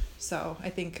 Yeah. So I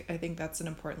think that's an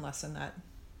important lesson that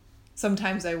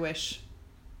sometimes I wish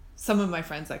some of my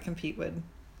friends that compete would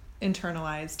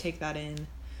internalize, take that in.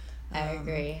 I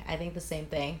agree. I think the same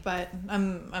thing. But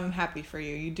I'm happy for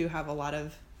you. You do have a lot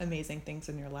of amazing things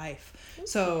in your life.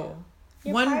 So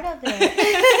You're part of it.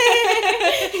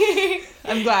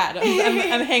 I'm glad.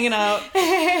 I'm hanging out.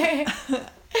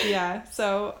 Yeah.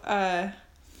 So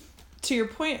to your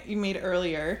point you made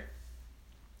earlier,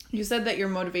 you said that your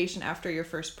motivation after your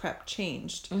first prep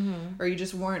changed, or you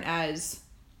just weren't as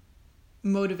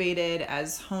motivated,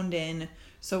 as honed in.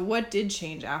 So what did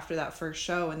change after that first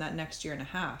show and that next year and a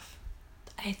half?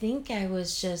 I think I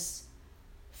was just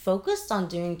focused on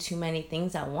doing too many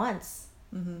things at once.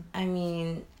 I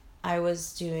mean, I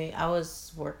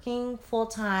was working full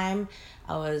time.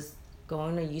 I was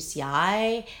going to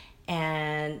UCI,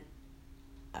 and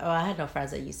I had no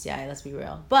friends at UCI, let's be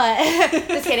real. But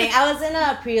just kidding. I was in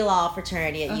a pre-law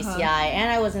fraternity at UCI,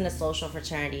 and I was in a social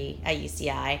fraternity at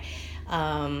UCI.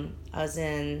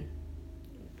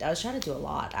 I was trying to do a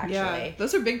lot, actually. Yeah,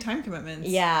 those are big time commitments.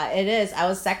 Yeah, it is. I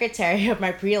was secretary of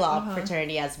my pre-law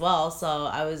fraternity as well, so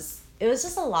it was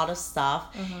just a lot of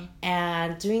stuff.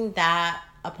 And doing that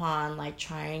upon like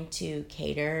trying to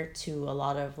cater to a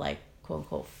lot of like quote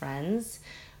unquote friends,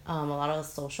 a lot of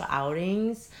social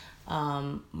outings,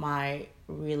 my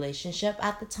relationship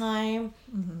at the time,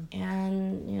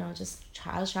 and you know,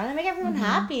 I was trying to make everyone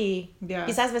happy. Yeah.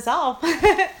 Besides myself.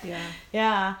 Yeah.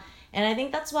 Yeah. And I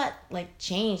think that's what like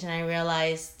changed, and I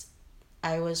realized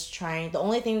I was trying, the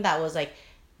only thing that was like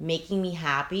making me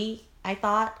happy I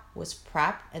thought was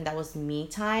prep, and that was me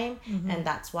time, and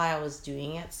that's why I was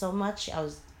doing it so much. I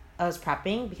was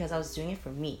prepping because I was doing it for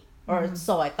me, or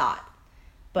so I thought.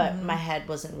 But my head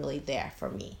wasn't really there for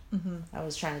me. I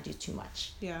was trying to do too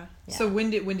much. Yeah. So when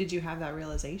did you have that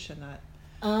realization that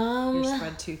you're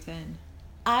spread too thin?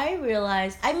 I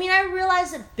realized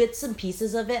it bits and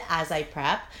pieces of it as I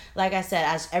prep. Like I said,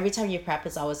 as every time you prep,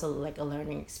 it's always like a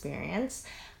learning experience.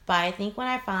 But I think when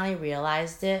I finally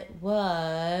realized it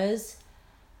was,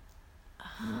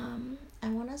 I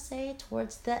want to say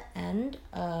towards the end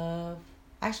of,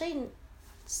 actually,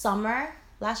 summer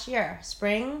last year,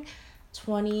 spring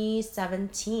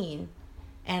 2017.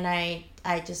 And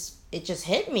it just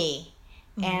hit me.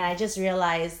 And I just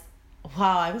realized,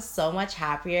 wow, I'm so much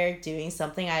happier doing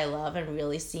something I love and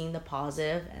really seeing the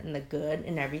positive and the good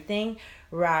in everything,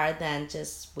 rather than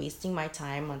just wasting my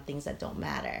time on things that don't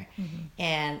matter.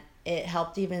 And it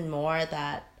helped even more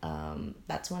that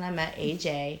that's when I met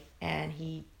AJ, and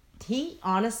he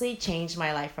honestly changed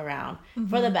my life around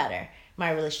for the better. My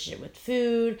relationship with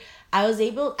food, I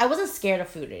wasn't scared of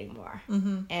food anymore.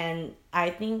 And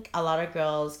I think a lot of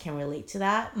girls can relate to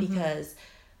that, because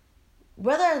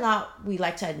whether or not we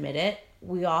like to admit it,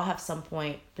 we all have some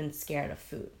point been scared of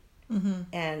food.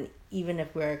 And even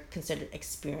if we're considered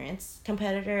experienced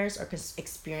competitors or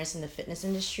experienced in the fitness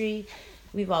industry,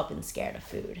 we've all been scared of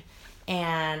food.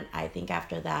 And I think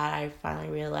after that, I finally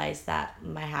realized that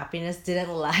my happiness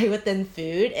didn't lie within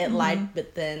food. It lied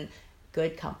within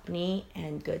good company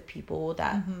and good people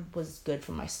that was good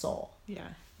for my soul. Yeah.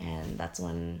 And that's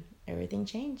when everything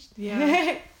changed.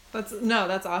 Yeah.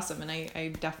 That's awesome. And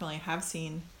I definitely have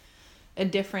seen a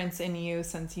difference in you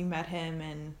since you met him,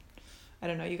 and I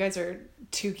don't know, you guys are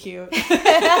too cute. Seriously,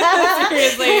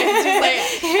 it's just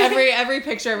like every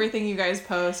picture, everything you guys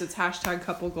post, it's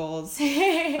 #couple goals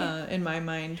in my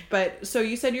mind. But so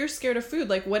you said you're scared of food.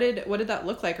 Like what did that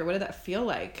look like, or what did that feel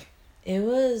like? It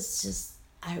was just,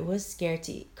 I was scared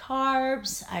to eat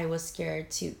carbs. I was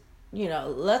scared to,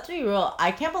 let's be real.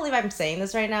 I can't believe I'm saying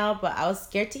this right now, but I was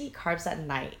scared to eat carbs at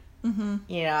night.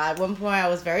 At one point I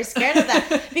was very scared of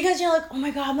that because you're like, oh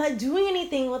my God, I'm not doing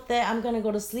anything with it. I'm going to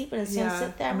go to sleep and it's going to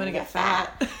sit there. I'm going to get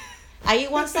fat. I eat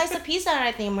one slice of pizza and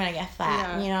I think I'm going to get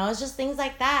fat. Yeah. It's just things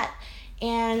like that.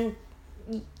 And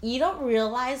you don't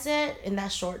realize it in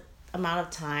that short amount of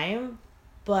time,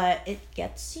 but it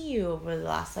gets to you over the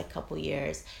last couple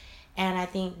years. And I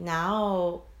think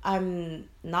now I'm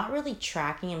not really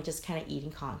tracking. I'm just kind of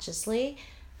eating consciously.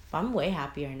 I'm way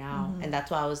happier now. And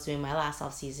that's what I was doing my last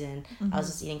off season. I was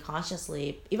just eating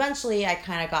consciously. Eventually, I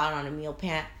kind of got on a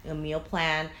meal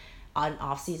plan on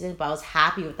off season, but I was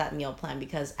happy with that meal plan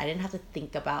because I didn't have to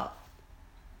think about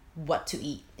what to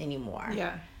eat anymore.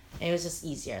 Yeah. It was just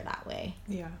easier that way.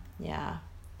 Yeah. Yeah.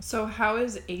 So how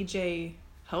has AJ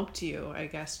helped you, I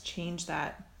guess, change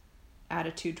that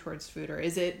attitude towards food? Or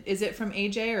is it from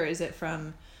AJ, or is it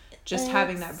from just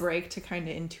having that break to kind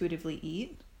of intuitively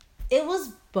eat? It was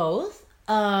both.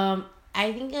 I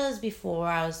think it was before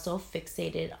I was so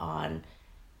fixated on,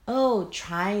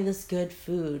 trying this good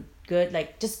food.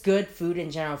 Just good food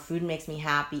in general. Food makes me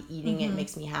happy. Eating it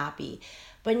makes me happy.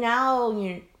 But now,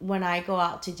 when I go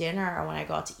out to dinner or when I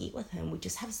go out to eat with him, we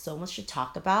just have so much to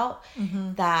talk about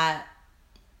that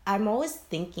I'm always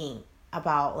thinking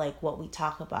about, what we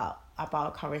talk about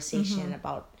a conversation,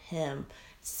 about him.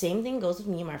 Same thing goes with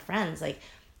me and my friends.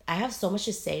 I have so much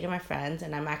to say to my friends,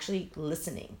 and I'm actually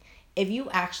listening. If you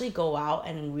actually go out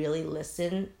and really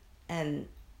listen and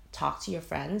talk to your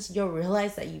friends, you'll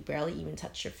realize that you barely even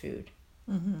touch your food.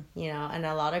 And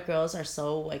a lot of girls are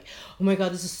so oh my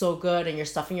God, this is so good, and you're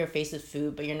stuffing your face with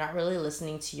food, but you're not really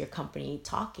listening to your company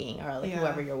talking, or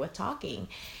whoever you're with talking.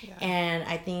 Yeah. And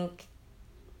I think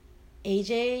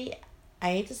AJ,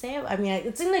 I hate to say it, I mean,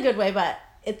 it's in a good way, but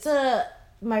it's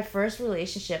my first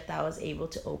relationship that I was able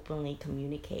to openly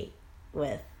communicate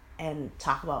with and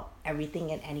talk about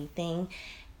everything and anything,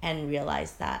 and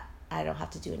realize that I don't have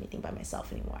to do anything by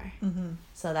myself anymore.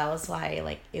 So that was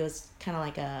why it was kind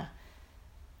of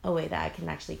a way that I can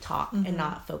actually talk and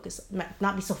not be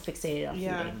so fixated on food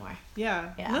anymore.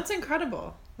 Yeah. And that's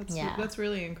incredible. That's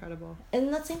really incredible.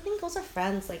 And the same thing goes with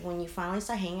friends. When you finally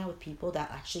start hanging out with people that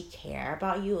actually care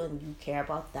about you, and you care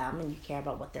about them, and you care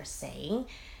about what they're saying,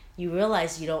 you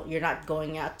realize you're not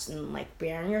going out and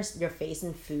burying your face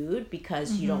in food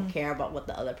because you don't care about what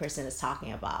the other person is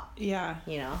talking about. Yeah.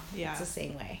 Yeah. It's the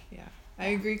same way. Yeah. I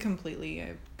agree completely.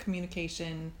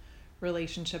 Communication,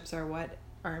 relationships are what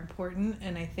are important,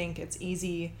 and I think it's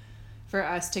easy for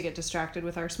us to get distracted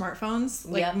with our smartphones.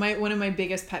 One of my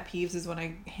biggest pet peeves is when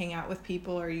I hang out with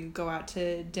people, or you go out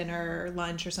to dinner or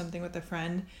lunch or something with a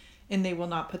friend, and they will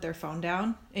not put their phone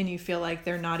down, and you feel like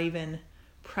they're not even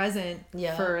present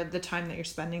for the time that you're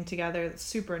spending together. It's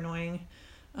super annoying.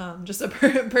 Just a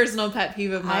personal pet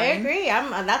peeve of mine. I agree.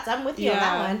 I'm with you on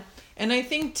that one. And I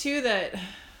think too that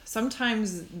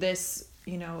sometimes this,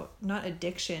 you know, not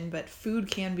addiction, but food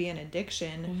can be an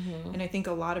addiction. And I think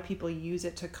a lot of people use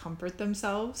it to comfort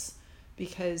themselves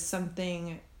because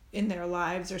something in their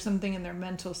lives or something in their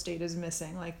mental state is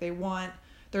missing. Like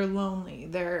they're lonely,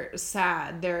 they're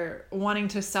sad, they're wanting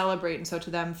to celebrate. And so to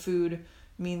them, food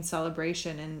means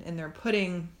celebration, and they're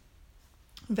putting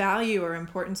value or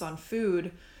importance on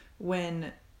food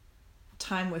when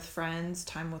time with friends,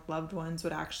 time with loved ones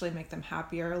would actually make them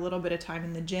happier. A little bit of time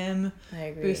in the gym,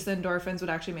 boost the endorphins, would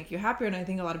actually make you happier. And I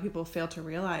think a lot of people fail to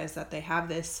realize that they have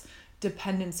this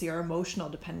dependency or emotional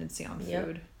dependency on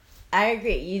food. I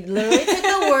agree. You literally took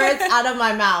the words out of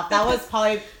my mouth. That was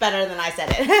probably better than I said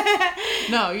it.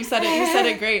 No, you said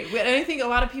it great. And I think a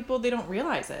lot of people, they don't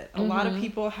realize it. A lot of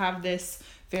people have this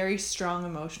very strong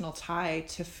emotional tie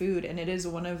to food, and it is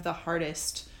one of the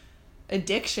hardest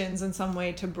addictions in some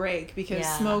way to break, because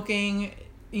smoking,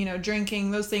 you know,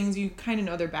 drinking, those things, you kind of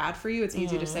know they're bad for you. It's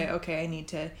easy to say, okay, I need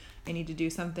to do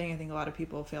something. I think a lot of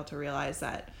people fail to realize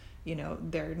that, you know,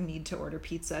 their need to order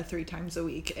pizza 3 times a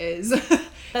week is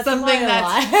something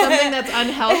that's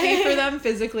unhealthy for them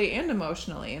physically and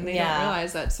emotionally, and they don't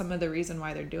realize that some of the reason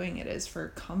why they're doing it is for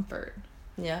comfort.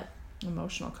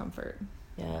 Emotional comfort.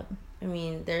 I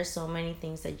mean, there's so many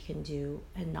things that you can do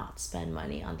and not spend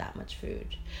money on that much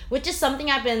food, which is something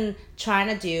I've been trying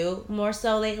to do more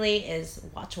so lately, is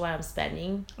watch what I'm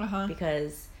spending.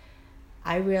 Because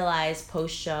I realized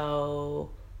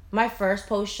my first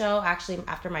post-show, actually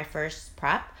after my first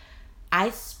prep, I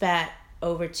spent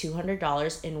over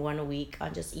 $200 in 1 week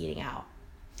on just eating out.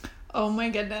 Oh my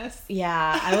goodness.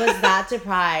 Yeah, I was that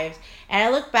deprived. And I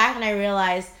look back and I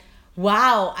realized,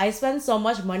 wow, I spend so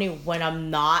much money when I'm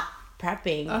not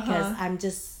prepping because I'm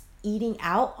just eating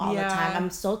out all the time. I'm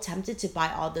so tempted to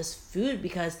buy all this food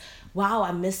because, wow,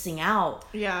 I'm missing out.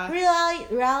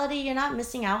 Reality, you're not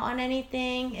missing out on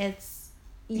anything.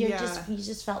 You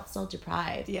just felt so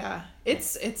deprived.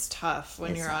 It's tough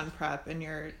when you're on prep and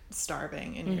you're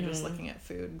starving and you're just looking at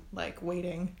food, like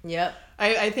waiting.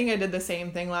 I think I did the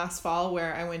same thing last fall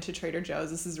where I went to Trader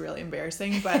Joe's. This is really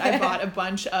embarrassing, but I bought a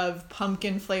bunch of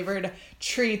pumpkin flavored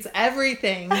treats,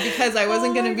 everything, because I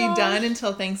wasn't going to be done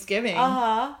until Thanksgiving.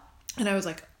 And I was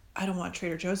like, I don't want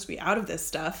Trader Joe's to be out of this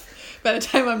stuff by the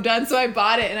time I'm done. So I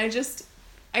bought it, and I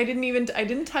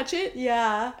didn't touch it.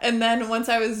 And then once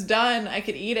I was done, I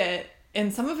could eat it.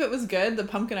 And some of it was good. The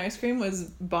pumpkin ice cream was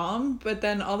bomb. But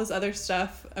then all this other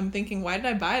stuff, I'm thinking, why did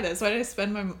I buy this? Why did I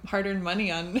spend my hard-earned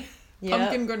money on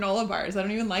pumpkin granola bars? I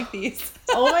don't even like these.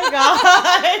 Oh my God.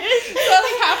 So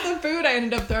like half the food, I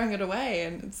ended up throwing it away.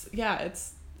 And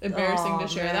it's embarrassing to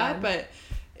share that. But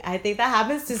I think that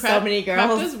happens to so many girls.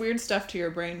 Prep does weird stuff to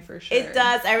your brain for sure. It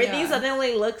does. Everything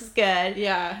suddenly looks good.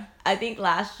 I think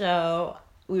last show,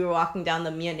 me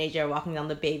and AJ were walking down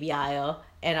the baby aisle,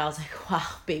 and I was like, wow,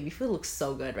 baby food looks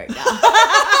so good right now.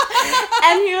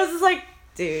 And he was just like,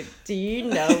 dude, do you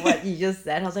know what you just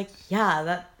said? I was like, yeah,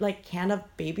 that like can of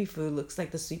baby food looks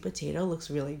like the sweet potato looks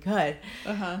really good.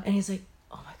 And he's like,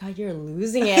 oh my God, you're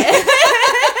losing it.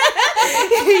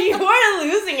 You are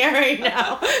losing it right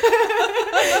now.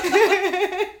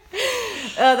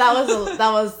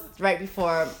 That was right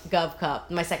before Gov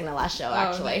Cup, my second to last show,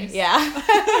 actually. Nice.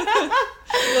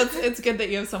 Well, it's good that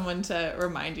you have someone to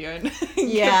remind you and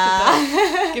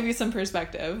give you some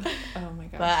perspective. Oh my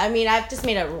gosh. But I mean, I've just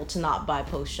made a rule to not buy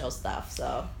post-show stuff,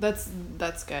 so that's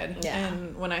good.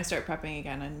 And when I start prepping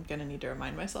again, I'm gonna need to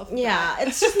remind myself of that.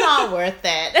 It's just not worth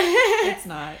it. It's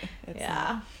not.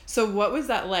 Not. So what was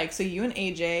that like? So you and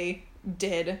AJ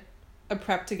did a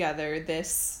prep together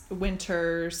this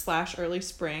winter / early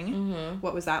spring.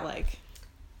 What was that like?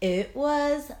 It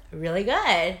was really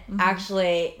good.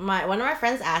 Actually, one of my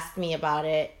friends asked me about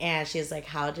it, and she was like,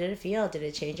 how did it feel? Did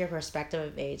it change your perspective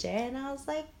of AJ? And I was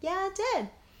like, yeah, it did.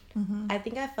 I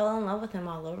think I fell in love with him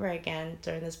all over again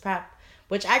during this prep,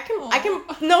 which I can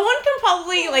no one can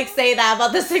probably like say that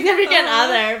about the significant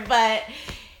other, but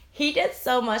he did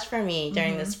so much for me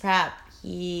during this prep.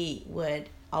 He would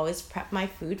always prep my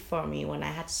food for me when I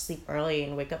had to sleep early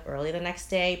and wake up early the next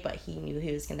day, but he knew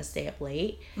he was going to stay up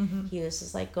late. He was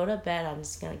just like, go to bed. I'm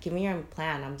just going to give me your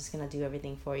plan. I'm just going to do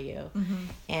everything for you.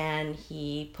 And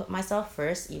he put myself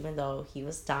first, even though he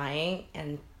was dying,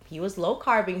 and he was low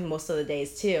carbing most of the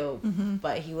days too,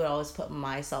 but he would always put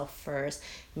myself first,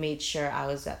 made sure I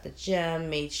was at the gym,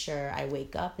 made sure I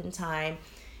wake up in time.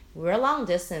 We're a long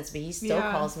distance, but he still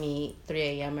calls me 3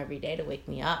 a.m. every day to wake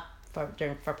me up.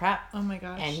 for prep. Oh my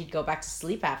gosh. And he'd go back to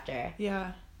sleep after.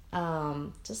 Yeah.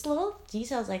 Just little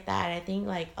details like that. And I think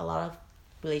like a lot of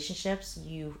relationships,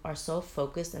 you are so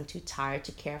focused and too tired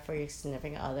to care for your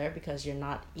significant other because you're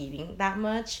not eating that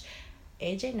much.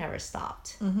 AJ never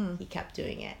stopped. He kept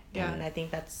doing it. Yeah. And I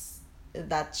think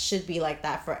that should be like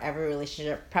that for every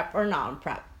relationship, prep or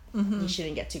non-prep. You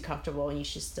shouldn't get too comfortable, and you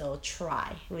should still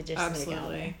try with your significant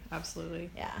other. Absolutely.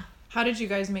 Yeah. How did you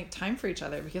guys make time for each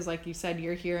other? Because like you said,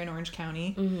 you're here in Orange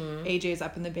County. AJ's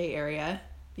up in the Bay Area.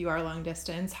 You are long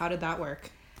distance. How did that work?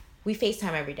 We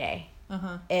FaceTime every day.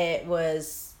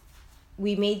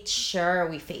 We made sure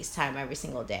we FaceTime every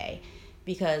single day,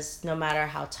 because no matter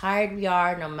how tired we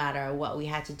are, no matter what we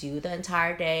had to do the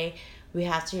entire day, we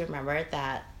have to remember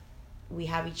that we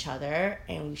have each other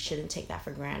and we shouldn't take that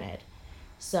for granted.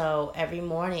 So every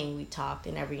morning we talked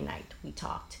and every night we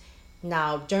talked.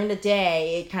 Now during the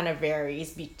day it kind of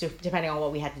varies depending on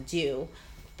what we had to do,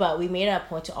 but we made it a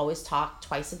point to always talk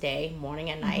twice a day, morning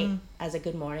and night, as a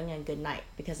good morning and good night,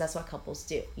 because that's what couples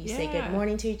do. You say good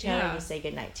morning to each other, and you say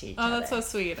good night to each other. Oh, that's so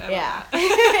sweet. I love that.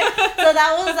 So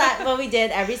that was what we did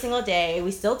every single day.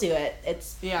 We still do it.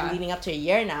 It's leading up to a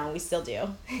year now, and we still do.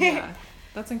 Yeah,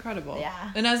 that's incredible.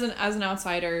 Yeah. And as an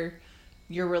outsider,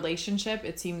 your relationship,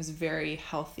 it seems very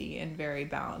healthy and very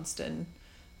balanced, and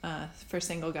for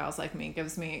single gals like me,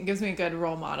 gives me a good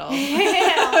role model to keep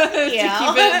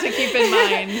in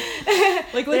mind.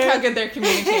 Like, look how good they're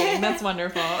communicating. That's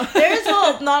wonderful. There's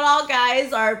hope. Not all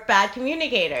guys are bad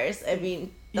communicators. I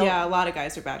mean, a lot of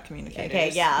guys are bad communicators.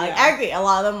 Okay, I agree. A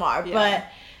lot of them are, but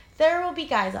there will be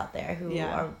guys out there who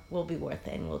will be worth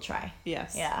it and will try.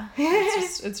 Yes. Yeah.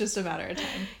 It's just a matter of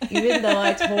time. Even though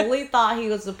I totally thought he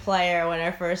was a player when I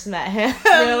first met him.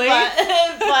 Really? but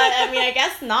I mean, I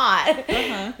guess not.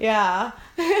 Yeah.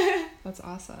 That's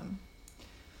awesome.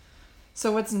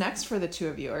 So what's next for the two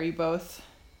of you? Are you both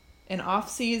in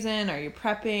off season? Are you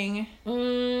prepping?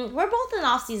 We're both in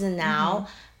off season now.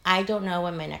 I don't know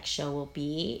when my next show will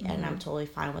be, and I'm totally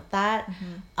fine with that.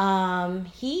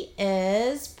 He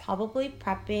is probably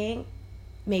prepping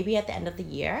maybe at the end of the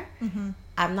year.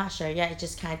 I'm not sure yet. It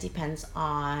just kind of depends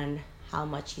on how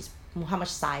much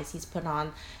size he's put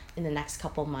on in the next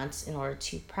couple months in order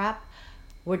to prep.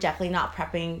 We're definitely not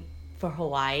prepping for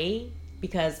Hawaii,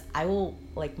 because I will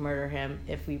like murder him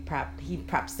if he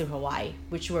preps through Hawaii,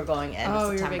 which we're going in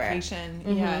September. Your vacation.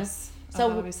 Yes.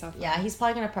 So he's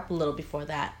probably gonna prep a little before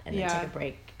that, and then take a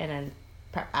break, and then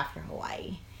prep after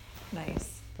Hawaii.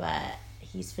 Nice. But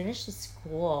he's finished with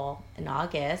school in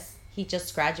August. He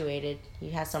just graduated. He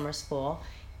has summer school,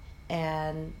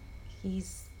 and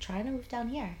he's trying to move down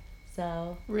here.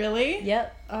 So really?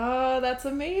 Yep. Oh, that's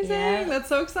amazing. Yeah. That's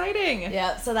so exciting.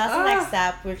 Yep. So that's the next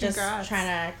step. We're just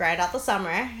trying to grind out the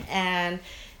summer and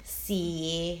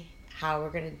see how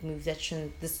we're going to move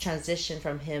this transition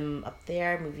from him up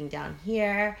there moving down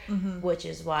here, which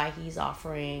is why he's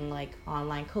offering like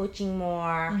online coaching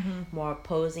more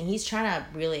posing. He's trying to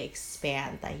really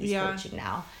expand that he's coaching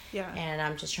now. Yeah. And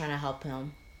I'm just trying to help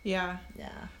him. Yeah.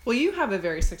 Yeah. Well, you have a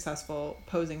very successful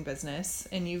posing business,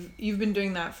 and you've been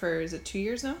doing that for, is it 2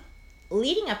 years now?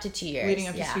 Leading up to 2 years. Leading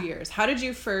up to 2 years. How did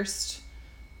you first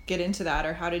get into that,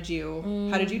 or how did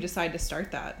you decide to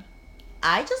start that?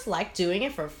 I just like doing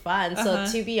it for fun. So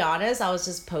to be honest, I was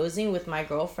just posing with my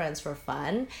girlfriends for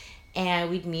fun, and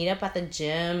we'd meet up at the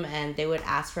gym, and they would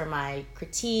ask for my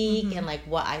critique and like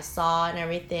what I saw and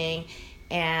everything.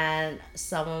 And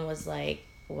someone was like,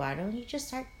 why don't you just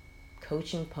start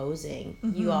coaching posing?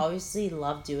 You obviously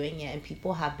love doing it, and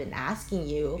people have been asking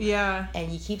you. Yeah.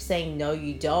 And you keep saying no,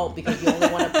 you don't, because you only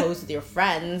want to pose with your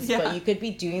friends, but you could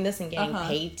be doing this and getting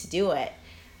paid to do it.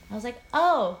 I was like,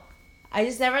 oh, I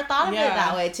just never thought of it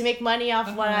that way, to make money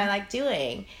off what I like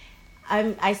doing.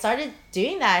 I started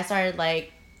doing that. I started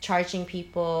like charging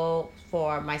people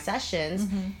for my sessions,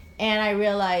 and I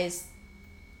realized,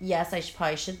 yes, I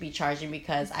probably should be charging,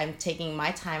 because I'm taking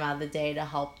my time out of the day to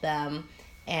help them,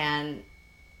 and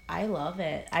I love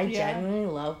it. I genuinely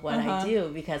love what I do,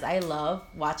 because I love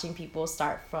watching people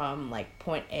start from like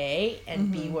point A and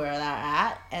be where they're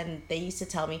at. And they used to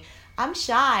tell me, I'm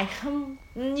shy.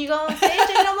 You go on stage,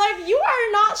 and I'm like, you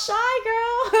are not shy,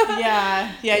 girl.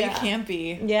 Yeah, you can't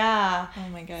be. Yeah. Oh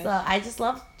my god. So I just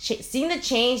love seeing the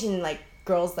change in like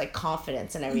girls' like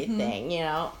confidence and everything, you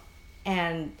know.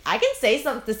 And I can say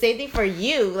the same thing for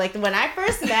you. Like when I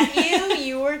first met you,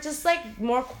 you were just like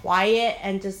more quiet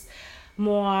and just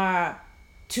more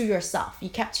to yourself. You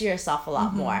kept to yourself a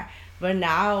lot more. But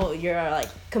now you're like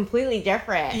completely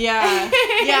different. Yeah.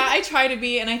 Yeah, I try to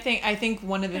be, and I think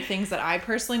one of the things that I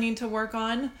personally need to work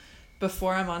on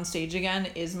before I'm on stage again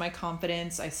is my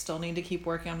confidence. I still need to keep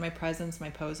working on my presence, my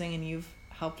posing, and you've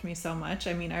helped me so much.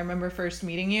 I mean, I remember first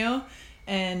meeting you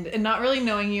and not really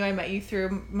knowing you. I met you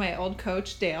through my old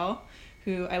coach, Dale,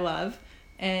 who I love.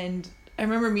 And I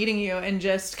remember meeting you and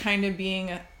just kind of being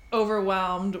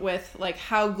overwhelmed with like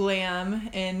how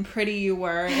glam and pretty you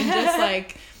were, and just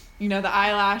like, you know, the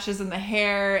eyelashes and the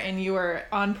hair, and you were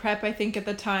on prep, I think, at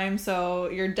the time, so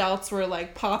your delts were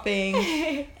like popping.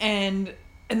 and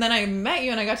then I met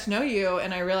you and I got to know you,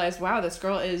 and I realized, wow, this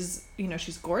girl is, you know,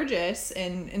 she's gorgeous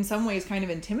and in some ways kind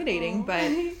of intimidating.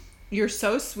 But you're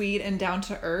so sweet and down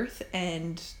to earth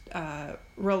and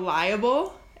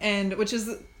reliable, and which is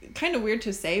kind of weird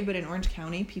to say, but in Orange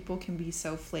County, people can be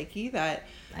so flaky that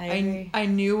I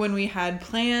knew when we had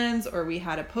plans or we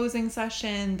had a posing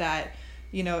session that,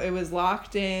 you know, it was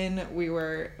locked in. We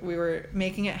were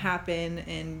making it happen,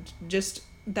 and just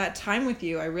that time with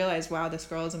you, I realized, wow, this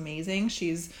girl is amazing.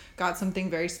 She's got something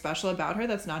very special about her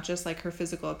that's not just like her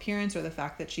physical appearance or the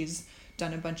fact that she's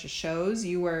done a bunch of shows.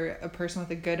 You were a person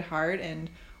with a good heart and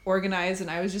organized, and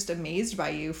I was just amazed by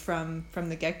you from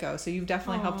the get-go. So you've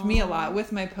definitely helped me a lot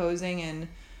with my posing, and,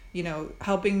 you know,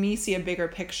 helping me see a bigger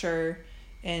picture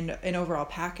and an overall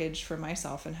package for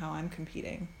myself and how I'm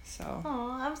competing. So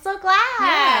I'm so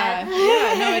glad.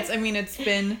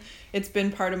 No, it's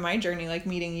been part of my journey, like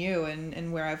meeting you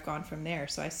and where I've gone from there.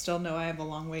 So I still know I have a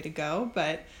long way to go,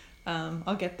 but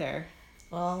I'll get there.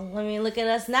 Well, let me look at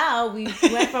us now. We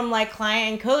went from like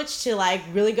client and coach to like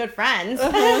really good friends.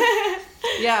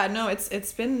 Yeah, no,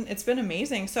 it's been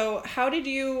amazing. So how did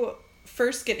you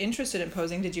first get interested in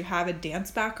posing? Did you have a dance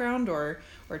background or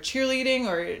cheerleading,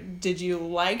 or did you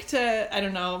like to, I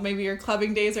don't know, maybe your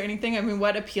clubbing days or anything? I mean,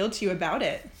 what appealed to you about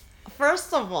it?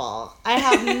 First of all, I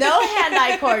have no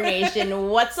hand-eye coordination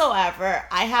whatsoever.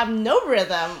 I have no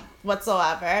rhythm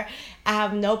whatsoever. I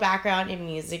have no background in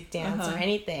music, dance, or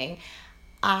anything.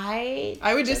 I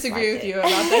would disagree with you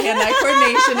about the hand-eye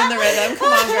coordination and the rhythm.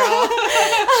 Come on, girl.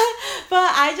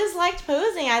 But I just liked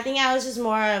posing. I think I was just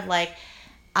more of like,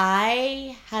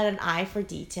 I had an eye for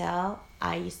detail.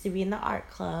 I used to be in the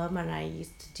art club and I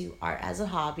used to do art as a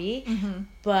hobby.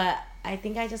 But I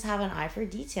think I just have an eye for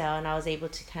detail, and I was able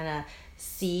to kind of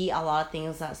see a lot of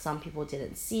things that some people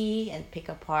didn't see and pick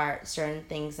apart certain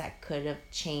things that could have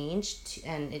changed,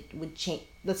 and it would change.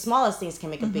 The smallest things can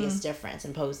make a biggest difference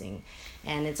in posing,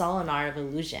 and it's all an art of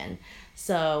illusion.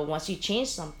 So once you change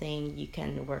something, you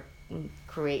can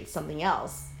create something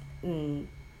else.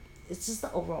 It's just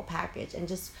the overall package, and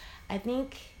just I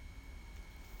think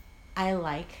I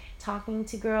like talking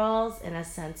to girls in a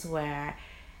sense where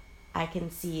I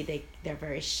can see they're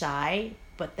very shy,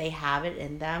 but they have it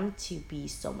in them to be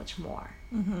so much more.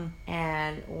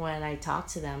 And when I talk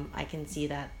to them, I can see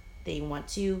that they want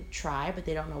to try, but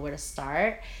they don't know where to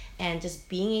start. And just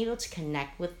being able to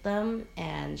connect with them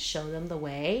and show them the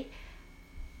way,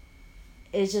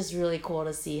 it's just really cool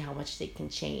to see how much they can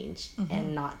change.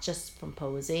 And not just from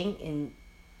posing, in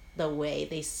the way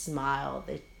they smile,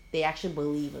 they actually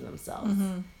believe in themselves.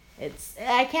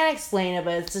 I can't explain it,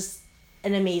 but it's just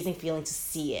an amazing feeling to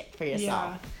see it for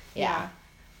yourself. Yeah.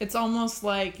 It's almost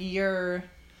like you're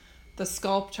the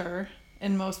sculptor,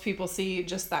 and most people see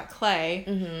just that clay.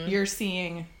 You're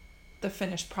seeing the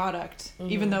finished product,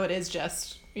 even though it is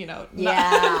just, you know,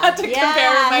 not to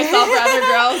compare myself or other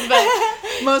girls,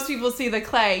 but most people see the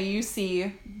clay. You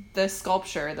see the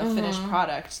sculpture, the finished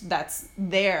product that's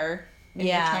there, and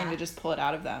you're trying to just pull it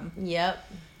out of them. Yep.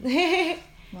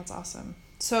 That's awesome.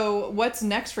 So what's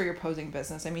next for your posing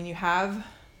business? I mean,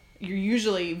 you're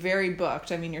usually very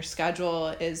booked. I mean, your schedule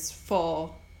is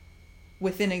full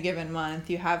within a given month.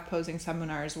 You have posing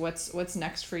seminars. What's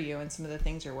next for you and some of the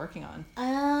things you're working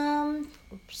on?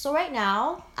 So right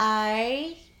now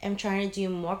I am trying to do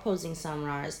more posing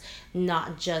seminars,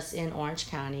 not just in Orange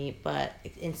County, but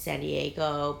in San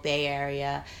Diego, Bay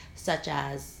Area, such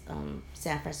as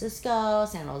San Francisco,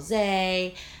 San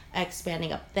Jose,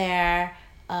 expanding up there.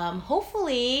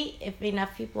 Hopefully, if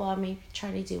enough people, I may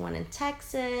try to do one in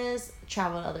Texas,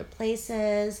 travel to other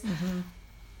places.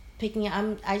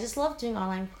 I just love doing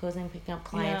online posing, picking up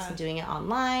clients and doing it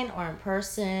online or in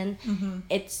person.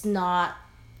 It's not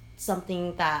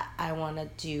something that I want to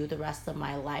do the rest of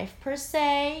my life per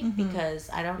se, because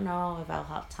I don't know if I'll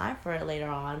have time for it later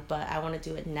on, but I want to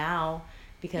do it now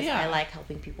because I like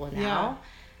helping people now.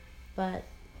 But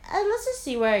let's just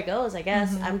see where it goes, I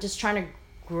guess. I'm just trying to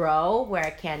grow where I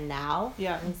can now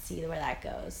and see where that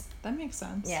goes. That makes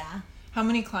sense. Yeah. How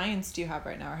many clients do you have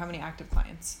right now, or how many active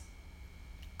clients?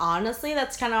 Honestly,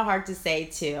 that's kind of hard to say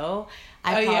too.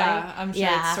 I'm sure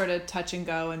it's sort of touch and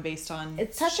go and based on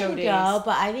it's touch show and days. go,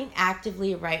 but I think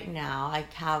actively right now I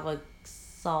have a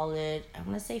solid, I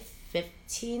want to say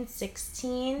 15,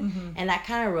 16. And that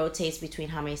kind of rotates between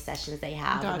how many sessions they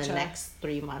have in the next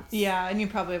 3 months. Yeah, and you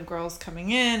probably have girls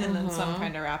coming in and then some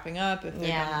kind of wrapping up if they're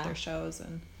done with their shows.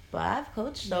 But I've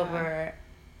coached over,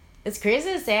 it's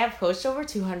crazy to say I've coached over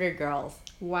 200 girls.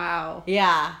 Wow.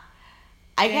 Yeah.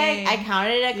 I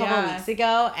counted it a couple weeks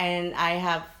ago, and I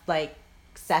have like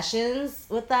sessions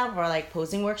with them or like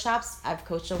posing workshops. I've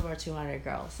coached over 200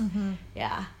 girls.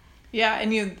 Yeah. Yeah,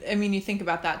 and you think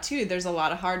about that too. There's a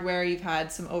lot of hardware. You've had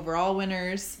some overall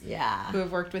winners. Yeah. Who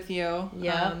have worked with you.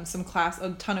 Yeah. A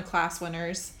ton of class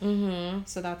winners.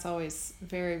 So that's always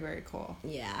very, very cool.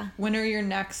 Yeah. When are your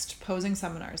next posing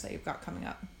seminars that you've got coming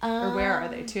up? Or where are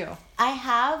they too? I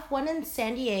have one in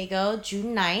San Diego,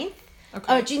 June 9th. Okay.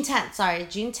 Oh, June 10th. Sorry,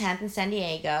 June 10th in San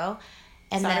Diego.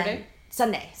 And Saturday? Then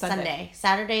Sunday.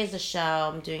 Saturday is the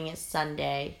show. I'm doing it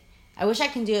Sunday. I wish I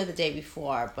can do it the day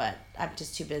before, but I'm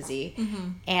just too busy.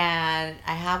 And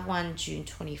I have one June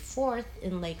 24th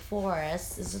in Lake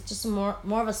Forest. This is just more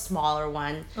of a smaller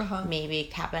one. Maybe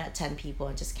cap it at 10 people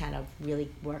and just kind of really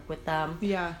work with them.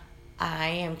 Yeah. I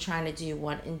am trying to do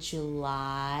one in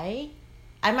July.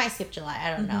 I might skip July.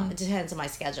 I don't know. It depends on my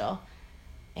schedule.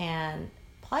 And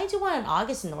probably do one in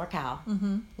August in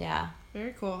NorCal. Yeah.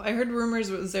 Very cool. I heard rumors.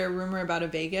 Was there a rumor about a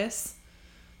Vegas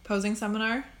posing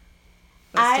seminar?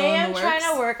 I am trying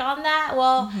to work on that.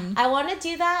 Well, I want to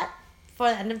do that for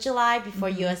the end of July before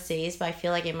USA's, but I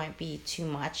feel like it might be too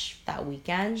much that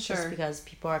weekend. Just because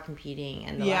people are competing,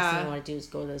 and the last thing you want to do is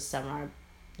go to the seminar.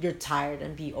 You're tired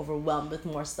and be overwhelmed with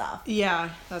more stuff.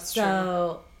 Yeah, that's true.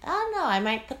 So, I don't know. I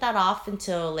might put that off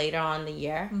until later on in the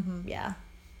year. Yeah.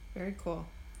 Very cool.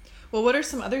 Well, what are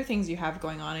some other things you have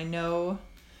going on? I know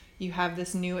you have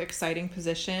this new exciting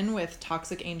position with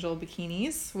Toxic Angel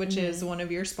Bikinis, which is one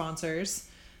of your sponsors.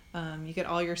 You get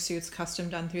all your suits custom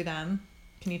done through them.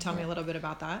 Can you tell me a little bit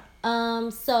about that?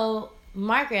 So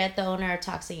Margaret, the owner of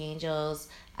Toxic Angels,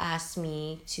 asked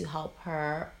me to help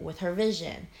her with her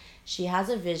vision. She has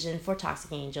a vision for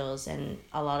Toxic Angels, and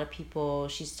a lot of people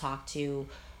she's talked to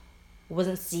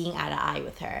wasn't seeing eye to eye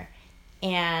with her.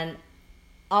 And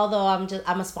although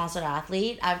I'm a sponsored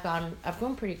athlete, I've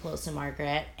grown pretty close to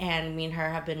Margaret, and me and her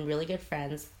have been really good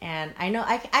friends. And I know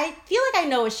I feel like I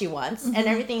know what she wants, and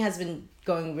everything has been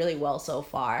going really well so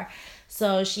far.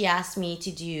 So she asked me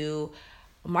to do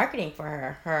marketing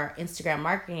for her Instagram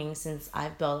marketing. Since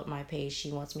I've built up my page, she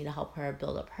wants me to help her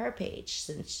build up her page,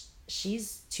 since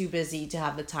she's too busy to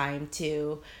have the time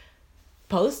to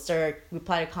post or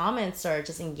reply to comments or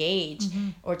just engage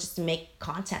or just to make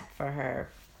content for her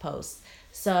posts.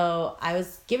 So I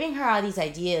was giving her all these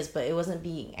ideas, but it wasn't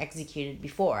being executed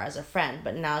before as a friend.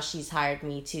 But now she's hired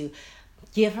me to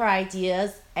give her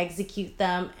ideas, execute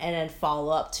them, and then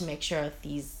follow up to make sure if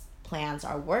these plans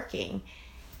are working.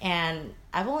 And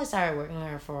I've only started working with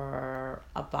her for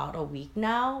about a week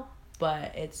now,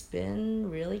 but it's been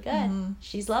really good.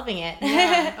 She's loving it.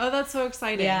 Yeah. Oh, that's so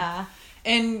exciting. Yeah.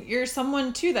 And you're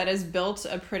someone, too, that has built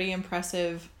a pretty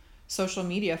impressive social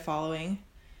media following.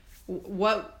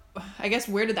 I guess,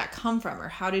 where did that come from, or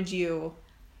how did you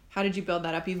build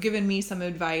that up? You've given me some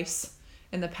advice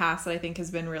in the past that I think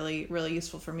has been really, really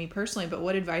useful for me personally, but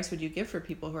what advice would you give for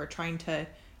people who are trying to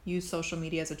use social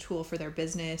media as a tool for their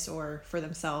business or for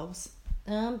themselves?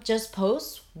 Just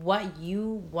post what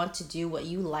you want to do, what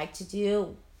you like to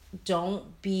do.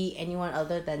 Don't be anyone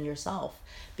other than yourself,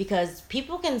 because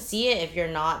people can see it if you're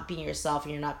not being yourself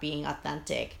and you're not being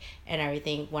authentic and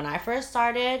everything. When I first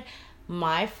started,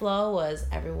 my flow was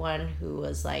everyone who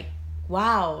was like,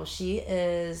 wow, she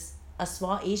is a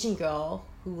small Asian girl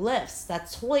who lifts.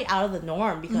 That's totally out of the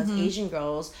norm, because Asian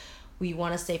girls, we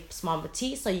want to stay small and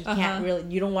petite, so you can't really,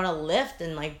 you don't want to lift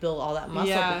and like build all that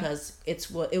muscle because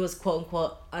it was quote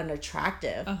unquote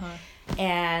unattractive.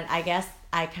 And I guess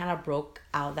I kind of broke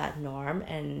out of that norm,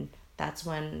 and that's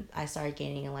when I started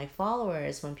gaining like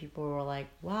followers, when people were like,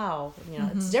 wow,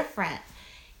 it's different.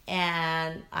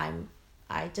 And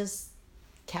I just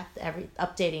kept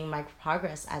updating my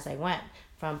progress as I went,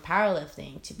 from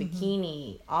powerlifting to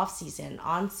bikini, off season,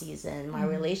 on season, my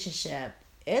relationship.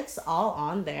 It's all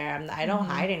on there. I don't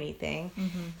hide anything.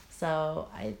 So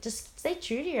I just stay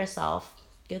true to yourself.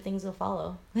 Good things will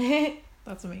follow.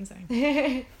 That's amazing.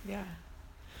 Yeah.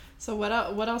 So what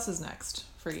else is next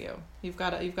for you? You've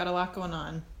got a lot going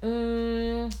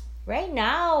on. Right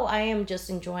now I am just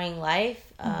enjoying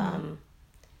life.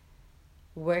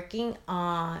 Working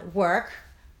on work,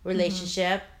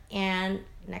 relationship, and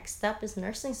next up is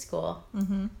nursing school.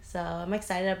 So I'm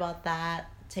excited about that,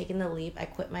 taking the leap. I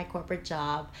quit my corporate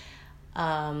job,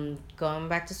 going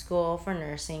back to school for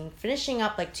nursing, finishing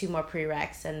up like 2 more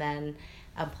prereqs, and then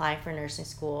applying for nursing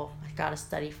school. I got to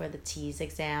study for the TEAS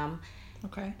exam.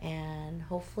 Okay. And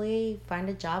hopefully find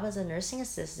a job as a nursing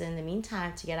assistant in the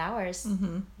meantime to get hours.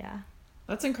 Mm-hmm. Yeah.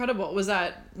 That's incredible. Was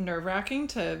that nerve-wracking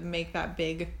to make that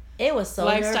big It was so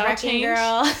lifestyle nerve-wracking, change?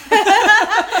 girl.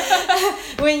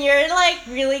 When you're like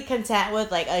really content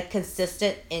with like a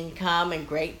consistent income and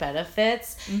great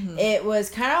benefits, it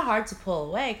was kind of hard to pull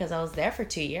away because I was there for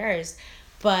 2 years.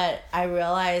 But I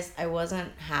realized I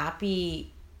wasn't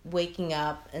happy waking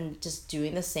up and just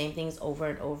doing the same things over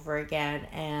and over again,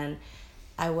 and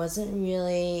I wasn't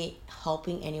really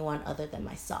helping anyone other than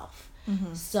myself.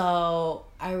 So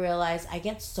I realized I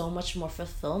get so much more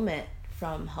fulfillment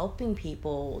from helping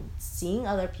people, seeing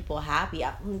other people happy.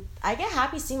 I get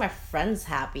happy seeing my friends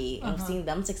happy and seeing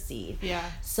them succeed. Yeah.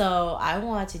 So I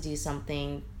wanted to do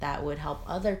something that would help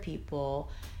other people,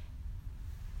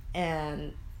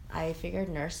 and I figured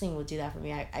nursing would do that for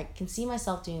me. I can see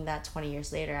myself doing that 20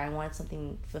 years later. I wanted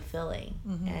something fulfilling,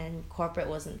 and corporate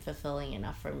wasn't fulfilling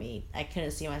enough for me. I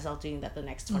couldn't see myself doing that the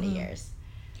next 20 years.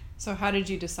 So how did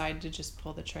you decide to just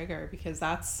pull the trigger? Because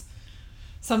that's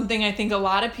something I think a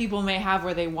lot of people may have,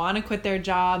 where they want to quit their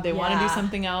job, they want to do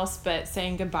something else, but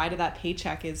saying goodbye to that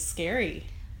paycheck is scary.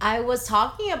 I was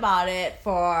talking about it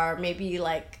for maybe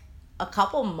like a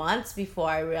couple months before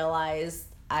I realized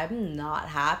I'm not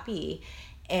happy.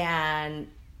 And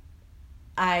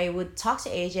I would talk to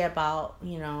AJ about,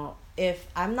 if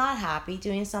I'm not happy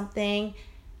doing something,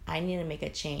 I need to make a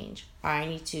change, or I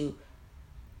need to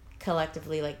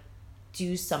collectively like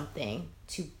do something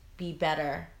to be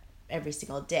better every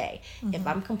single day. If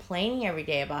I'm complaining every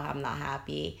day about how I'm not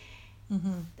happy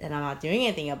and I'm not doing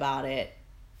anything about it,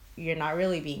 you're not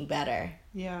really being better.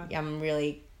 Yeah. I'm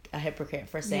really a hypocrite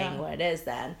for saying what it is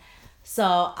then. So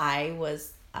I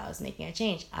was making a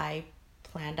change. I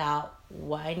planned out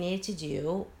what I needed to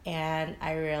do, and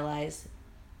I realized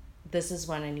this is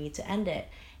when I need to end it.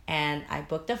 And I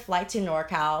booked a flight to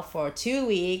NorCal for 2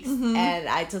 weeks, and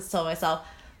I just told myself,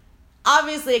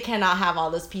 obviously I cannot have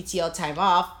all this PTO time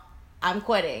off. I'm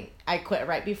quitting. I quit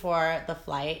right before the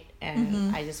flight,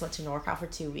 and I just went to NorCal for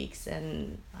 2 weeks,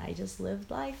 and I just lived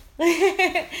life.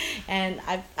 And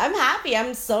I'm happy.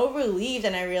 I'm so relieved,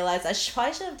 and I realized I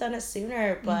probably should have done it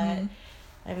sooner, but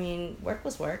I mean, work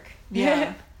was work.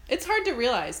 Yeah. It's hard to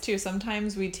realize too.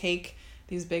 Sometimes we take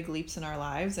these big leaps in our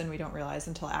lives and we don't realize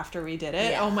until after we did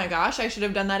it. Yeah. Oh my gosh, I should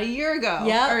have done that a year ago.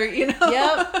 Yep. Or,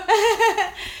 Yep.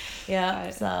 Yeah.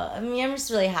 So, I mean, I'm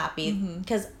just really happy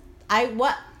because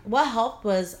what helped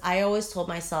was I always told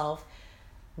myself,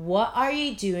 what are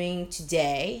you doing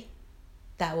today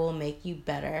that will make you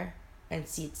better and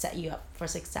set you up for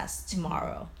success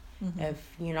tomorrow? If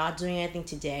you're not doing anything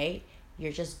today,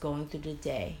 you're just going through the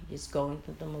day, just going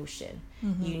through the motion.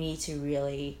 You need to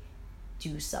really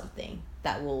do something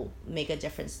that will make a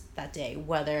difference that day,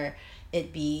 whether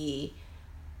it be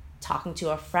talking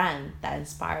to a friend that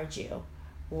inspired you,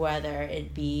 whether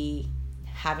it be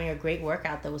having a great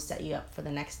workout that will set you up for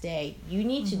the next day. You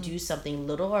need to do something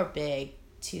little or big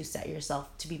to set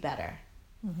yourself to be better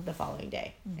the following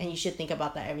day. And you should think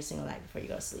about that every single night before you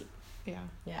go to sleep.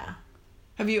 Yeah.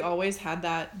 Have you always had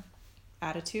that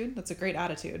attitude? That's a great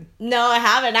attitude. No, I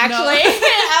haven't actually. No.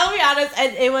 I'll be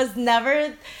honest. It was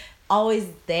never always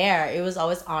there. It was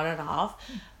always on and off.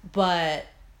 But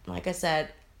like I said,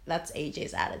 that's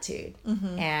AJ's attitude.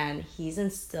 And he's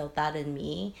instilled that in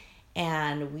me.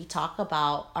 And we talk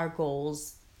about our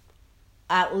goals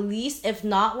at least, if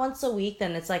not once a week,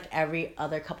 then it's like every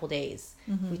other couple days.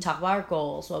 We talk about our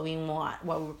goals, what we want,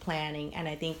 what we're planning. And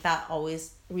I think that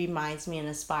always reminds me and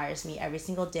inspires me every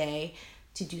single day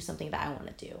to do something that I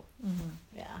want to do.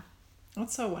 Yeah.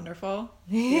 That's so wonderful.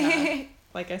 Yeah.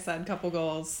 Like I said, couple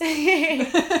goals.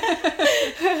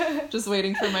 Just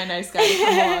waiting for my nice guy to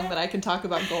come along that I can talk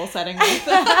about goal setting with.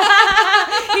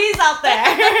 He's out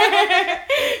there.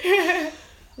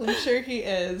 I'm sure he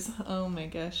is. Oh my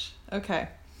gosh. Okay.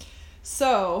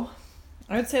 So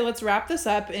I would say let's wrap this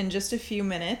up in just a few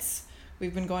minutes.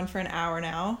 We've been going for an hour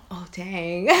now. Oh,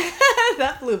 dang.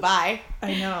 That flew by.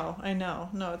 I know.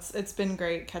 No, it's been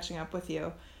great catching up with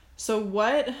you. So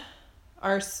what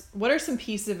are some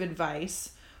pieces of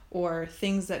advice or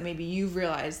things that maybe you've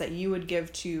realized that you would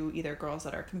give to either girls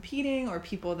that are competing or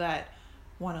people that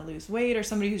want to lose weight or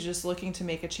somebody who's just looking to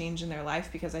make a change in their life?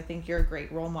 Because I think you're a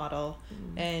great role model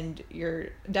and you're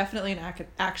definitely an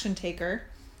action taker,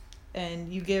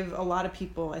 and you give a lot of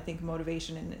people, I think,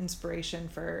 motivation and inspiration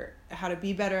for how to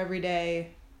be better every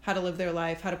day, how to live their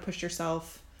life, how to push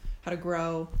yourself, how to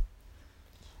grow.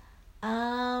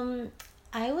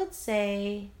 I would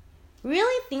say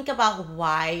really think about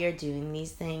why you're doing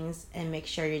these things and make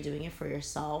sure you're doing it for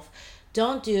yourself.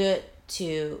 Don't do it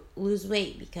to lose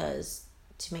weight because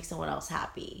to make someone else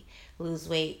happy. Lose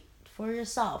weight for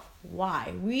yourself.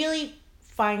 Why? Really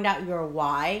find out your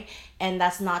why, and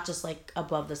that's not just like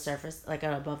above the surface, like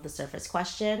an above the surface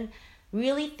question.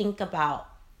 Really think about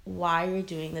why you're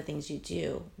doing the things you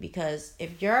do, because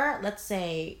if you're, let's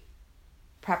say,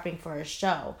 prepping for a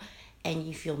show and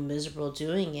you feel miserable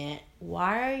doing it,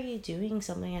 why are you doing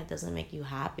something that doesn't make you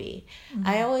happy?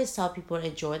 I always tell people to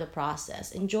enjoy the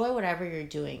process. Enjoy whatever you're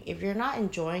doing. If you're not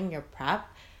enjoying your prep,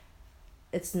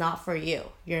 it's not for you.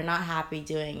 You're not happy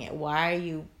doing it. Why are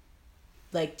you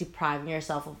like depriving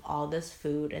yourself of all this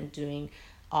food and doing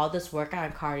all this workout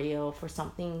and cardio for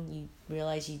something you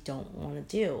realize you don't want to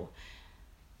do?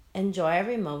 Enjoy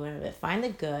every moment of it. Find the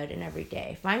good in every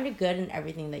day. Find the good in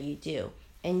everything that you do.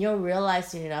 And you'll realize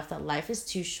soon enough that life is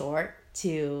too short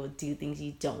to do things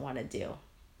you don't want to do.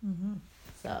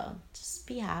 So just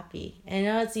be happy. I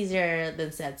know it's easier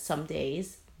than said some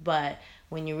days, but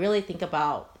when you really think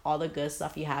about all the good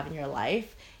stuff you have in your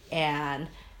life and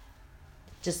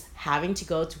just having to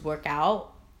go to work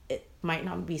out, it might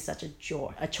not be such a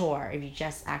chore if you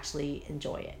just actually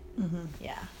enjoy it.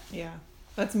 Yeah.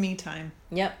 That's me time.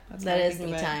 Yep. That is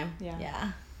me time.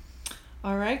 Yeah.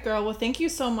 All right, girl. Well, thank you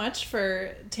so much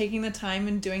for taking the time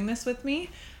and doing this with me.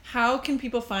 How can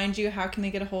people find you? How can they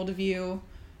get a hold of you?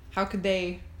 How could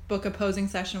they book a posing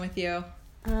session with you?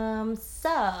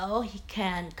 So you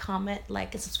can comment,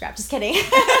 like, and subscribe. Just kidding.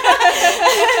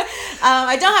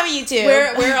 I don't have a YouTube.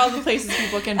 Where are all the places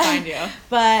people can find you?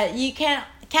 But you can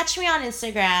catch me on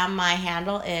Instagram. My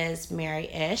handle is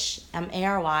Maryish,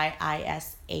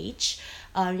 MARYISH.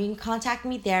 You can contact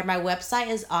me there. My website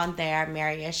is on there,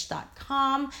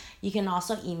 maryish.com. You can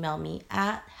also email me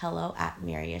at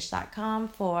hello@maryish.com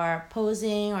for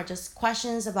posing or just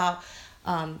questions about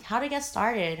how to get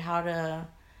started, how to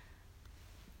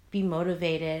be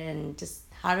motivated, and just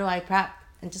how do I prep,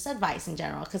 and just advice in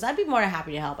general, because I'd be more than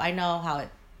happy to help. I know how it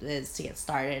is to get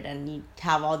started, and you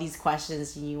have all these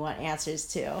questions and you want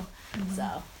answers too.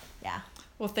 So, yeah.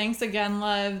 Well, thanks again,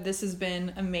 love. This has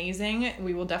been amazing.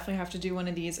 We will definitely have to do one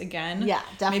of these again. Yeah,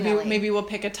 definitely. Maybe we'll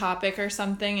pick a topic or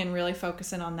something and really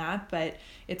focus in on that. But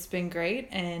it's been great,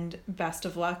 and best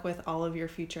of luck with all of your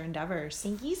future endeavors.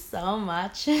 Thank you so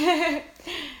much. All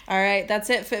right, that's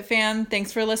it, Fit Fan.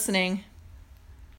 Thanks for listening.